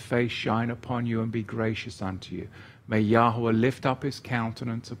Yahweh's face shine upon you and be gracious unto you. May Yahweh lift up his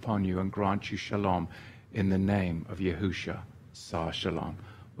countenance upon you and grant you shalom in the name of Yahusha. Sar shalom.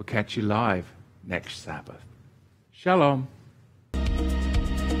 We'll catch you live next Sabbath. Shalom.